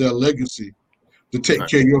chunk of their legacy to take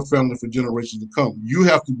care of your family for generations to come. You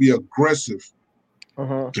have to be aggressive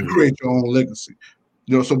to create your own legacy.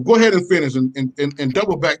 You know, so go ahead and finish and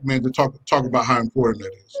double back, man, to talk about how important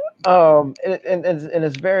that is. And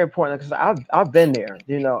it's very important because I've been there.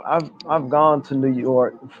 You know, I've gone to New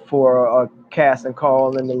York for a casting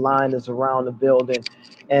call, and the line is around the building,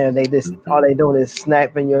 and they just all they doing is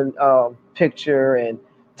snapping your picture and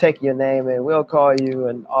taking your name, and we'll call you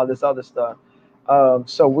and all this other stuff.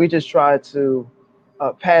 So we just try to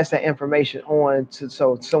pass that information on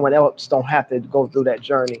so someone else don't have to go through that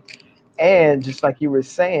journey. And just like you were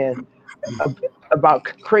saying about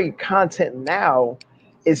creating content now,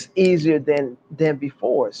 is easier than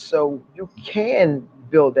before. So you can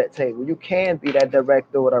build that table. You can be that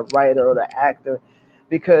director or the writer or the actor,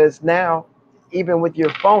 because now, even with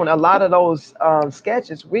your phone, a lot of those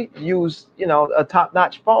sketches we use, you know, a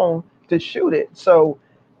top-notch phone to shoot it. So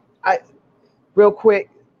real quick,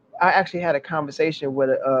 I actually had a conversation with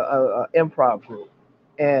a improv group,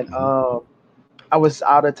 and I was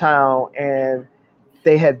out of town, and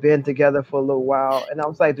they had been together for a little while, and I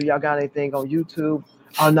was like, "Do y'all got anything on YouTube?"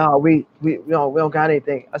 "Oh no, we don't got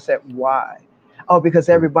anything." I said, "Why?" "Oh, because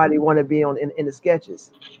everybody want to be in the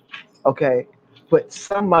sketches." Okay, but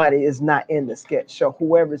somebody is not in the sketch, so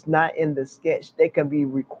whoever's not in the sketch, they can be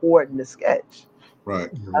recording the sketch. Right.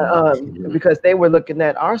 Because they were looking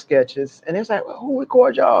at our sketches, and it's like, well, "Who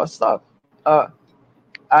record y'all stuff?"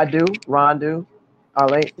 I do, Ron do,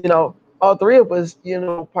 Arlene, you know, all three of us, you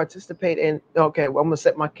know, participate in, okay, well, I'm gonna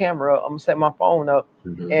set my camera up, I'm gonna set my phone up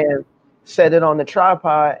and set it on the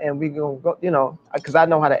tripod, and we gonna go, you know, because I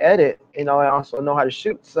know how to edit, you know, I also know how to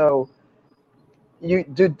shoot. So you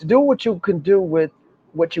do what you can do with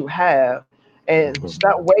what you have, and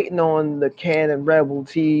stop waiting on the Canon Rebel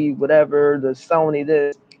T, whatever, the Sony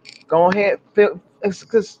this. Go ahead,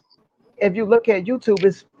 because if you look at YouTube,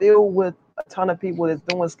 it's filled with a ton of people that's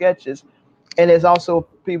doing sketches, and there's also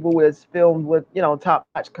people that's filmed with, you know,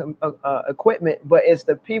 top-notch equipment. But it's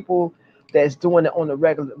the people that's doing it on a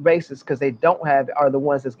regular basis because they don't have it are the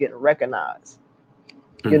ones that's getting recognized.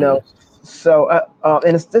 You know, so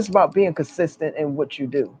and it's just about being consistent in what you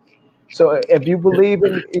do. So if you believe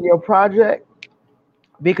in your project,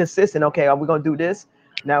 be consistent. Okay, are we gonna do this?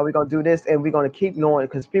 Now we're gonna do this, and we're gonna keep knowing,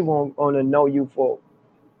 because people are gonna know you for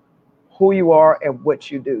who you are and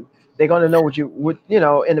what you do. They're gonna know what you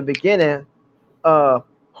know, in the beginning,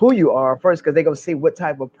 who you are first, because they're gonna see what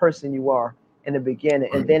type of person you are in the beginning,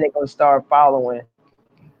 and then they're gonna start following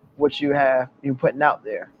what you putting out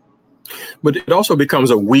there. But it also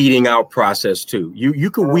becomes a weeding out process too.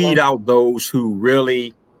 You can weed out those who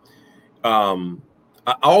really.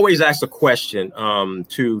 I always ask a question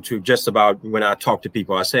to just about when I talk to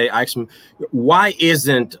people. I ask them, why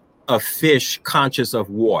isn't a fish conscious of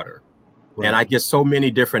water? Right. And I get so many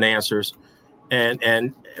different answers.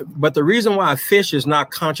 But the reason why a fish is not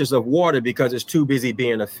conscious of water because it's too busy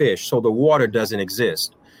being a fish. So the water doesn't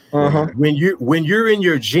exist. When you're in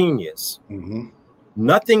your genius,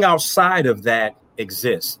 nothing outside of that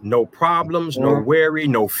exists. No problems, no worry,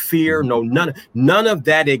 no fear, none of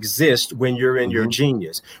that exists when you're in your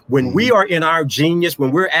genius. When we are in our genius,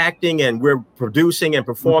 when we're acting and we're producing and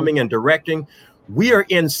performing and directing, we're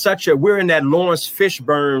in that Lawrence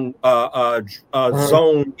Fishburne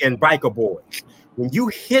zone in Biker Boys. When you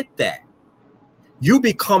hit that, you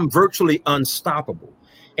become virtually unstoppable.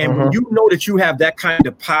 And when you know that you have that kind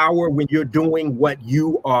of power, when you're doing what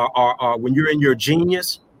you are when you're in your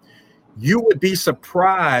genius, you would be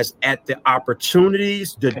surprised at the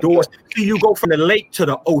opportunities, the doors. You go from the lake to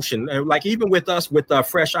the ocean. Like even with us, with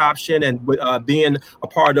Fresh Option and being a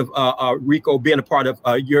part of Rico, being a part of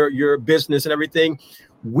your business and everything,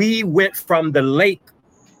 we went from the lake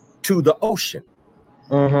to the ocean.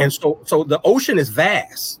 And so the ocean is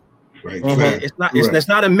vast. Right. It's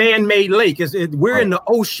not a man-made lake. We're in the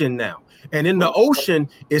ocean now. And in the ocean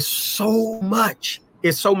is so much.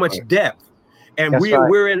 It's so much depth. And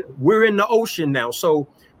we're in the ocean now, so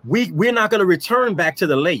we're not going to return back to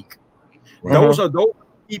the lake. Those are those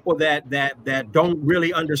people that don't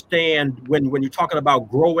really understand when you're talking about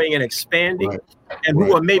growing and expanding, and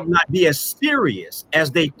who are maybe not be as serious as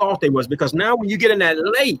they thought they was. Because now when you get in that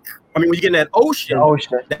lake, when you get in that ocean,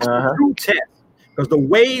 that's a true test. Because the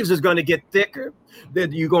waves is going to get thicker.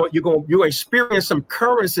 That you're going to experience some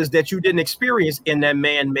currencies that you didn't experience in that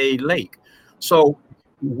man-made lake. So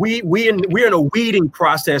we're in a weeding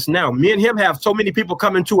process now. Me and him have so many people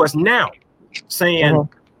coming to us now saying,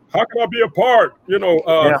 how can I be a part? Hitting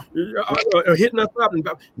us up. And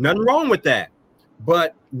nothing wrong with that.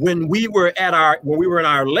 But when we were in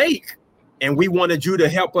our lake and we wanted you to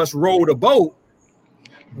help us row the boat,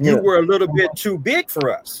 you were a little bit too big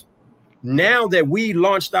for us. Now that we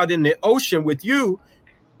launched out in the ocean with you,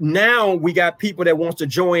 now we got people that want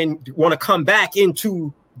to come back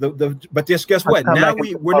into but guess what? Now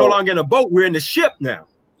we're no longer in a boat. We're in the ship now.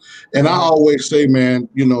 And I always say, man,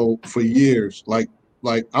 for years, like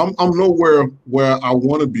I'm nowhere where I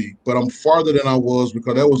want to be, but I'm farther than I was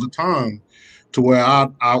because there was a time to where I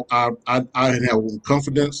didn't have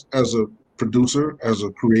confidence as a producer, as a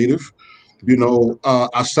creative.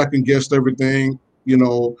 I second guessed everything.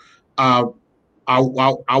 I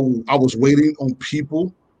was waiting on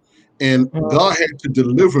people, and God had to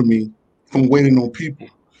deliver me from waiting on people.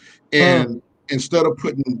 And instead of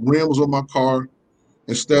putting rims on my car,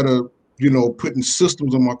 instead of putting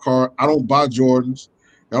systems on my car, I don't buy Jordans.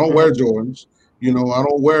 I don't wear Jordans. I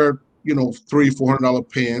don't wear $300-$400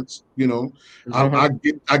 pants.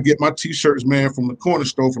 I get my t-shirts, man, from the corner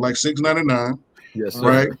store for like $6.99. Yes, sir.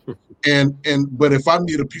 Right. But if I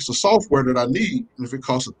need a piece of software that I need, and if it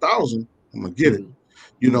costs $1,000, I'm gonna get it.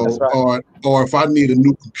 Or if I need a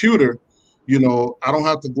new computer. I don't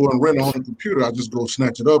have to go and rent on a computer. I just go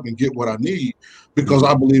snatch it up and get what I need because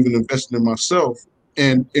I believe in investing in myself.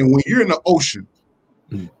 And when you're in the ocean,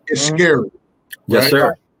 it's scary. Yes,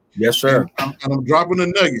 sir. Yes, sir. And I'm dropping a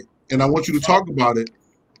nugget, and I want you to talk about it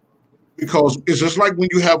because it's just like when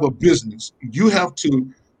you have a business, you have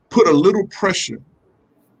to put a little pressure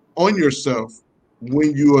on yourself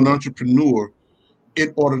when you're an entrepreneur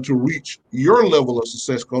in order to reach your level of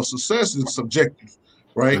success, because success is subjective.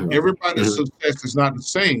 Right? Everybody's success is not the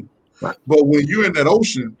same. But when you're in that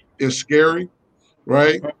ocean, it's scary,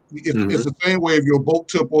 right? It's the same way if your boat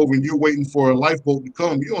tip over and you're waiting for a lifeboat to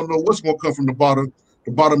come. You don't know what's going to come from the bottom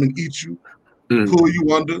and eat you, pull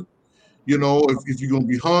you under. If you're going to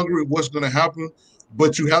be hungry, what's going to happen.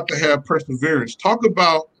 But you have to have perseverance. Talk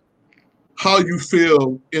about how you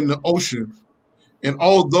feel in the ocean. And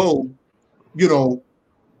although,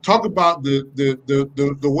 talk about the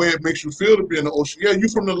way it makes you feel to be in the ocean. Yeah, you're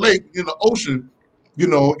from the lake, in the ocean,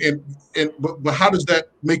 but how does that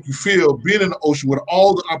make you feel being in the ocean with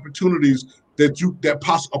all the opportunities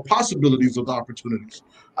possibilities of the opportunities?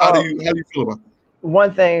 How do you feel about that?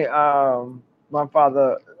 One thing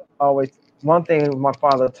my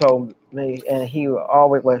father told me, and he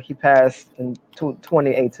passed in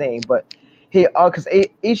 2018, but because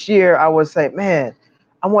each year I would say, man,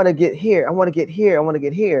 I want to get here. I want to get here. I want to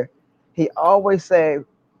get here. He always said,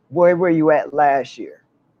 where were you at last year?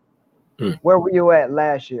 Where were you at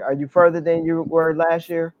last year? Are you further than you were last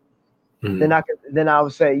year? Then I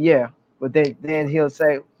would say, yeah. but then he'll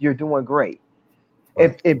say you're doing great.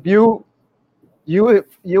 Right. If you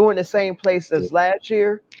in the same place as last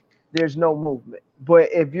year, there's no movement. But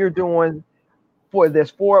if you're doing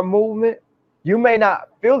this forward movement, you may not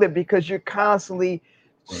feel it because you're constantly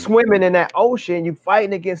swimming in that ocean. You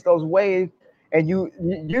fighting against those waves, and you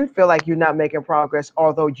feel like you're not making progress,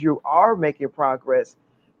 although you are making progress.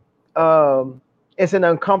 It's an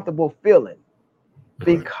uncomfortable feeling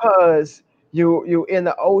because you in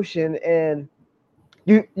the ocean and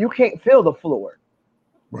you can't feel the floor.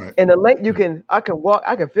 Right. In the lake, I can walk,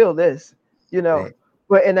 I can feel this, Right.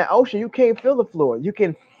 but in the ocean, you can't feel the floor. You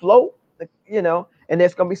can float, and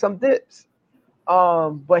there's gonna be some dips.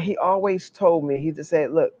 But he always told me, he just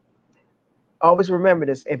said, look, always remember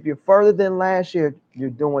this. If you're further than last year, you're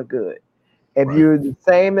doing good. If you're the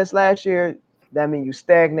same as last year, that means you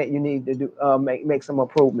stagnate. You need to do make some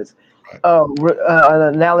improvements. An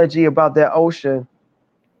analogy about that ocean.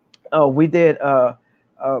 We did.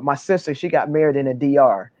 My sister, she got married in a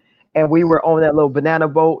DR, and we were on that little banana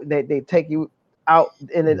boat. They take you out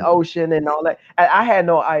in the ocean and all that. And I had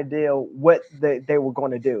no idea what they were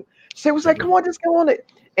going to do. She was like, "Come on, just go on it."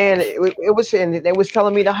 And it was, and they was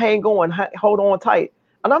telling me to hang on, hold on tight.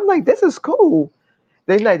 And I'm like, "This is cool."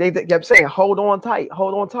 They kept saying, "Hold on tight,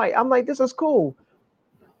 hold on tight." I'm like, "This is cool.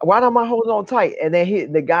 Why am I holding on tight?" And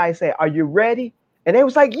then the guy said, "Are you ready?" And they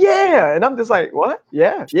was like, "Yeah." And I'm just like, "What?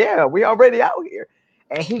 Yeah, we already out here."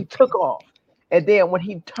 And he took off. And then when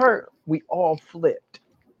he turned, we all flipped.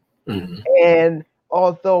 Mm-hmm. And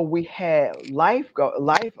although we had life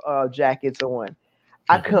jackets on,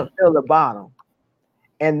 I couldn't feel the bottom.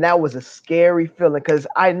 And that was a scary feeling because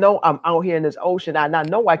I know I'm out here in this ocean and I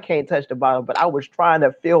know I can't touch the bottom, but I was trying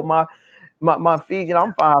to feel my feet.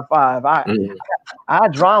 I'm 5'5". I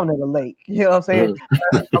drowned in the lake. You know what I'm saying?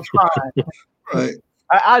 I'm fine. Right.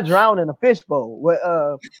 I drowned in a fishbowl.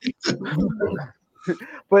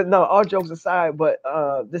 But no, all jokes aside, but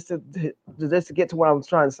this to get to what I was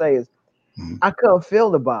trying to say is I couldn't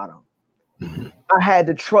feel the bottom. I had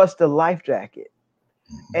to trust the life jacket.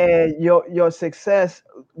 And your success,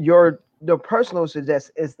 the personal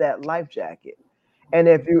success is that life jacket. And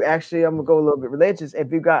if you actually, I'm gonna go a little bit religious,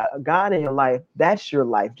 if you got a God in your life, that's your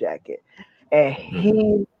life jacket. And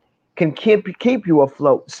he can keep you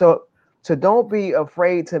afloat. So don't be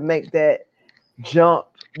afraid to make that jump.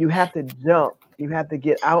 You have to jump. You have to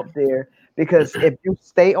get out there because if you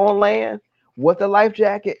stay on land with the life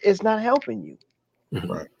jacket, it's not helping you.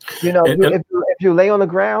 Right. If you lay on the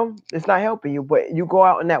ground, it's not helping you. But you go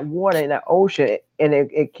out in that water, in that ocean, and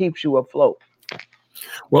it keeps you afloat.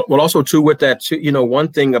 Well, also too with that too, one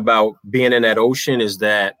thing about being in that ocean is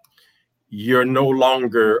that you're no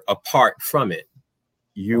longer apart from it.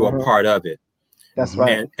 You are part of it. That's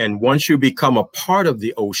right. And once you become a part of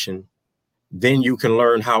the ocean, then you can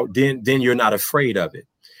learn how. Then you're not afraid of it.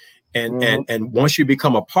 And once you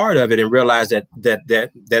become a part of it and realize that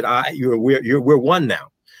we're one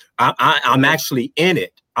now. I'm actually in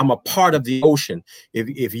it. I'm a part of the ocean.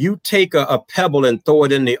 If you take a pebble and throw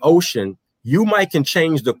it in the ocean, you might can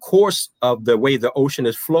change the course of the way the ocean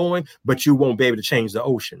is flowing, but you won't be able to change the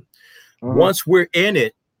ocean. Once we're in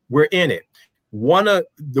it, we're in it. One of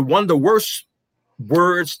the worst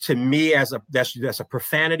words to me that's a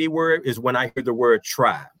profanity word is when I hear the word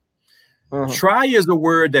try. Try is a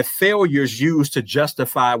word that failures use to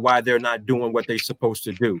justify why they're not doing what they're supposed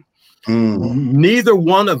to do. Neither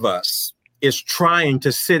one of us is trying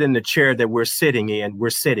to sit in the chair that we're sitting in. We're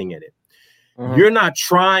sitting in it. You're not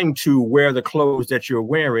trying to wear the clothes that you're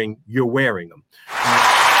wearing them.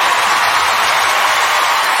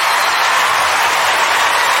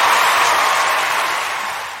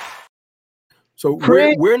 So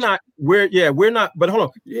we're not, but hold on,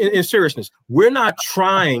 in seriousness, we're not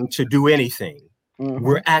trying to do anything.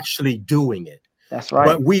 We're actually doing it. That's right.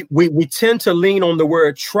 But we tend to lean on the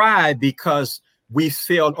word try because we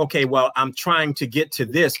feel, okay, well, I'm trying to get to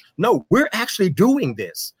this. No, we're actually doing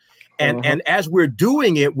this. And as we're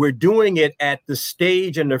doing it at the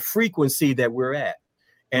stage and the frequency that we're at.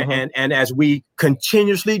 And as we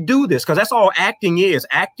continuously do this, because that's all acting is.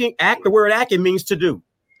 The word acting means to do.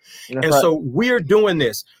 That's and right. So we're doing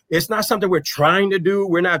this. It's not something we're trying to do.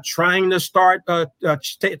 We're not trying to start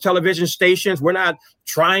television stations. We're not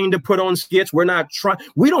trying to put on skits. We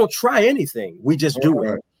don't try anything. We just do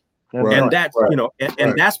it. Right. And that's,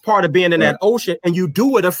 and that's part of being in that ocean, and you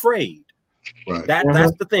do it afraid. Right.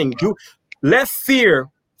 That's the thing. Let fear,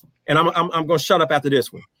 and I'm going to shut up after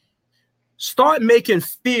this one. Start making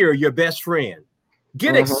fear your best friend.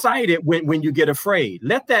 Get excited when you get afraid.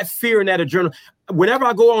 Let that fear and that adrenaline. Whenever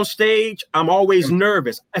I go on stage, I'm always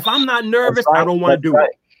nervous. If I'm not nervous, I don't want to do it.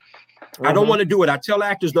 I don't want to do it. I tell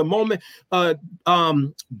actors the moment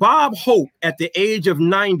Bob Hope at the age of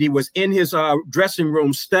 90 was in his dressing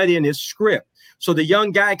room studying his script. So the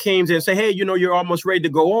young guy came in and said, hey, you're almost ready to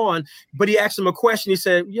go on. But he asked him a question. He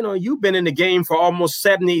said, you've been in the game for almost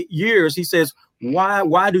 70 years. He says,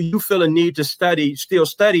 why do you feel a need to still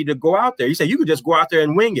study to go out there? He said, you could just go out there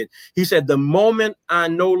and wing it. He said, the moment I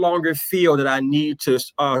no longer feel that I need to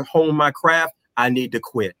hone my craft, I need to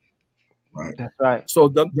quit. Right. That's right. So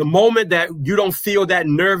the moment that you don't feel that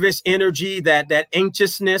nervous energy, that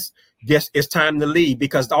anxiousness, yes, it's time to leave,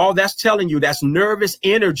 because all that's telling you, that's nervous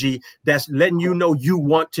energy that's letting you know you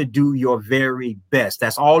want to do your very best.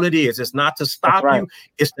 That's all it is. It's not to stop you.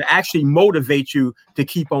 It's to actually motivate you to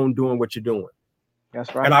keep on doing what you're doing.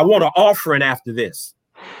 That's right. And I want an offering after this.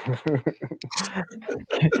 You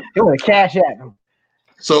want to cash at him.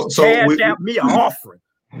 So cash out me an offering.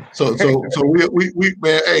 So we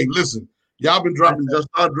man, hey, listen, y'all been just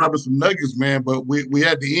started dropping some nuggets, man, but we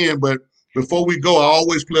at the end. But before we go, I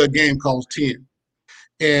always play a game called 10.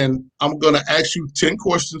 And I'm gonna ask you 10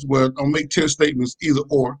 questions where I'll make 10 statements, either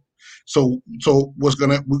or. So you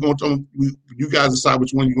guys decide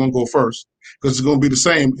which one you're gonna go first, because it's gonna be the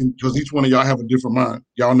same, because each one of y'all have a different mind.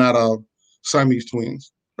 Y'all not Siamese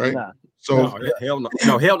twins, right? Nah. So no, hell no.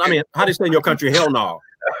 No, hell no. I mean, how do you say in your country? Hell no.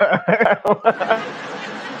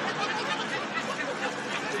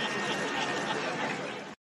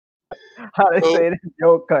 How they say it in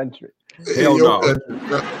your country. Hell no.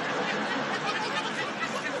 Country.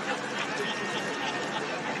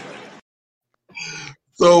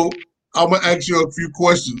 So I'm gonna ask you a few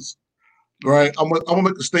questions, right? I'm gonna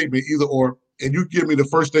make a statement, either or, and you give me the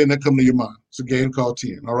first thing that comes to your mind. It's a game called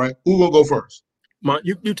 10. All right, who gonna go first? Mon,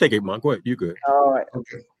 you take it, Mon. Go ahead. You good? All right.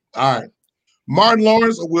 Okay. All right. Martin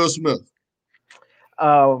Lawrence or Will Smith?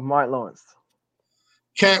 Martin Lawrence.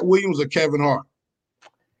 Cat Williams or Kevin Hart?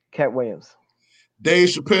 Cat Williams. Dave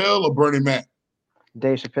Chappelle or Bernie Mac?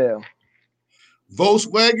 Dave Chappelle.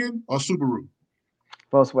 Volkswagen or Subaru?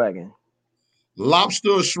 Volkswagen.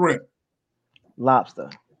 Lobster or shrimp? Lobster.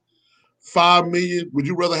 5 million. Would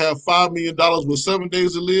you rather have $5 million with 7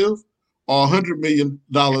 days to live, or $100 million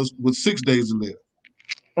with 6 days to live?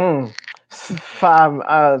 100.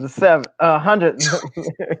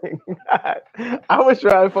 I was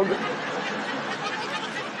trying to focus.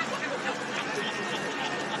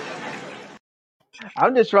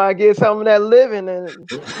 I'm just trying to get some of that living and.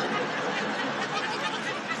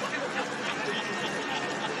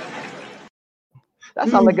 That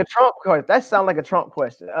sounds like a Trump question. That sounds like a Trump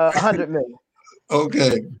question. 100 million.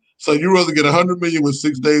 Okay, so you rather get 100 million with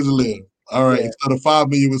 6 days to live, all right, instead of 5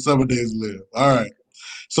 million with 7 days to live. All right.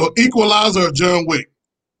 So Equalizer or John Wick?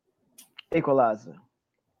 Equalizer.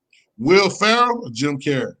 Will Ferrell or Jim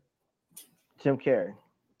Carrey? Jim Carrey.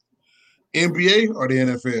 NBA or the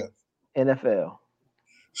NFL? NFL.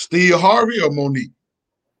 Steve Harvey or Monique?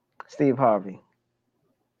 Steve Harvey.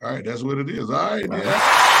 All right, that's what it is. All right, man.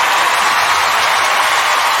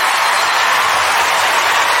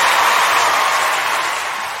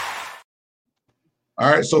 All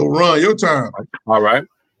right, so Ron, your time. All right.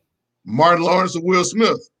 Martin Lawrence or Will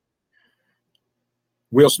Smith?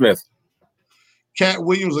 Will Smith. Cat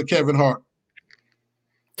Williams or Kevin Hart?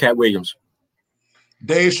 Cat Williams.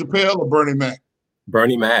 Dave Chappelle or Bernie Mac?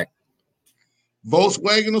 Bernie Mac.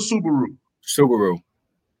 Volkswagen or Subaru? Subaru.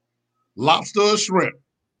 Lobster or shrimp?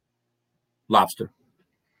 Lobster.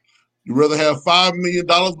 You rather have $5 million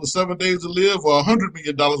with 7 days to live, or $100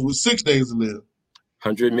 million with 6 days to live?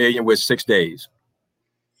 100 million with 6 days.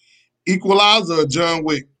 Equalizer or John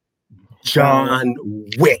Wick? John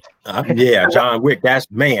Wick. Yeah, John Wick. That's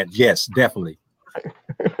man. Yes, definitely.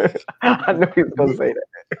 I knew he was going to say that.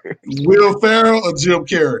 Will Ferrell or Jim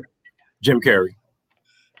Carrey? Jim Carrey.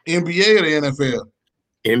 NBA or the NFL?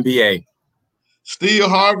 NBA. Steve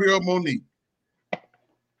Harvey or Monique?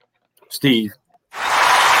 Steve.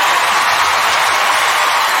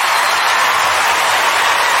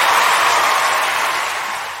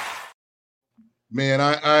 Man,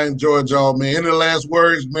 I enjoyed y'all, man. Any last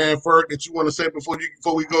words, man, Ferg, that you want to say before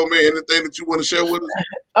we go, man? Anything that you want to share with us?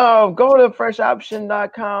 Go to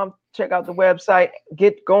freshoption.com, check out the website,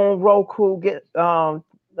 go on Roku,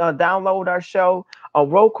 download our show on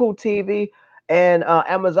Roku TV and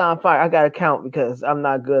Amazon Fire. I got to count because I'm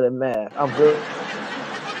not good at math. I'm good.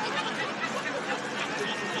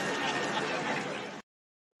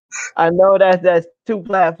 I know that's 2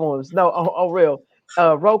 platforms. No, real.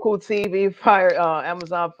 Roku TV, Fire,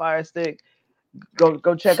 Amazon Fire Stick.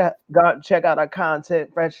 Go check out our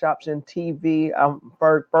content. Fresh Option TV. I'm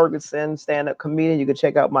Ferg Ferguson, stand-up comedian. You can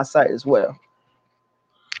check out my site as well.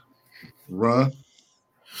 Ron.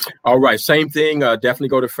 All right, same thing. Definitely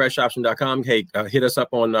go to freshoption.com. Hey, hit us up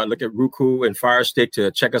on look at Roku and Fire Stick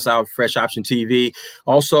to check us out. Fresh Option TV.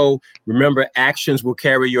 Also, remember, actions will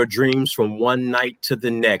carry your dreams from one night to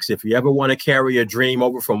the next. If you ever want to carry a dream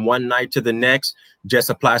over from one night to the next, just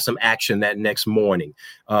apply some action that next morning.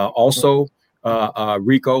 Also,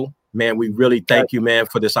 Rico, man, we really thank you, man,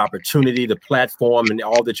 for this opportunity, the platform, and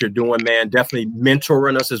all that you're doing, man. Definitely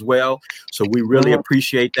mentoring us as well. So we really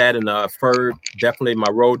appreciate that. And Ferg, definitely my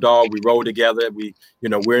road dog. We rode together. We're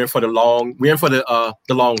in for the long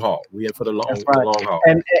haul. We're in for the long haul.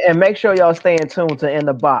 And make sure y'all stay in tune to In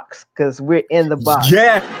the Box, because we're in the box.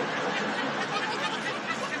 Yeah.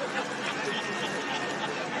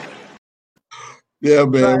 Yeah,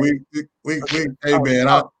 man. We hey,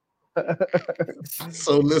 man.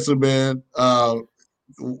 So listen, man.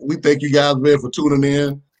 We thank you guys, man, for tuning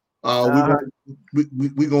in.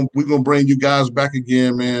 We're gonna bring you guys back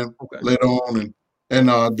again, man, later on,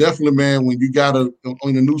 and definitely, man, when you got on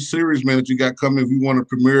the new series, man, that you got coming, if you want to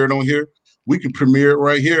premiere it on here, we can premiere it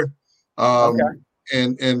right here.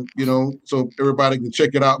 And so everybody can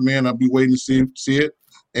check it out, man. I'll be waiting to see it.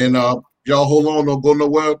 And y'all hold on, don't go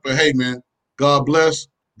nowhere. But hey, man, God bless.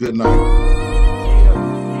 Good night.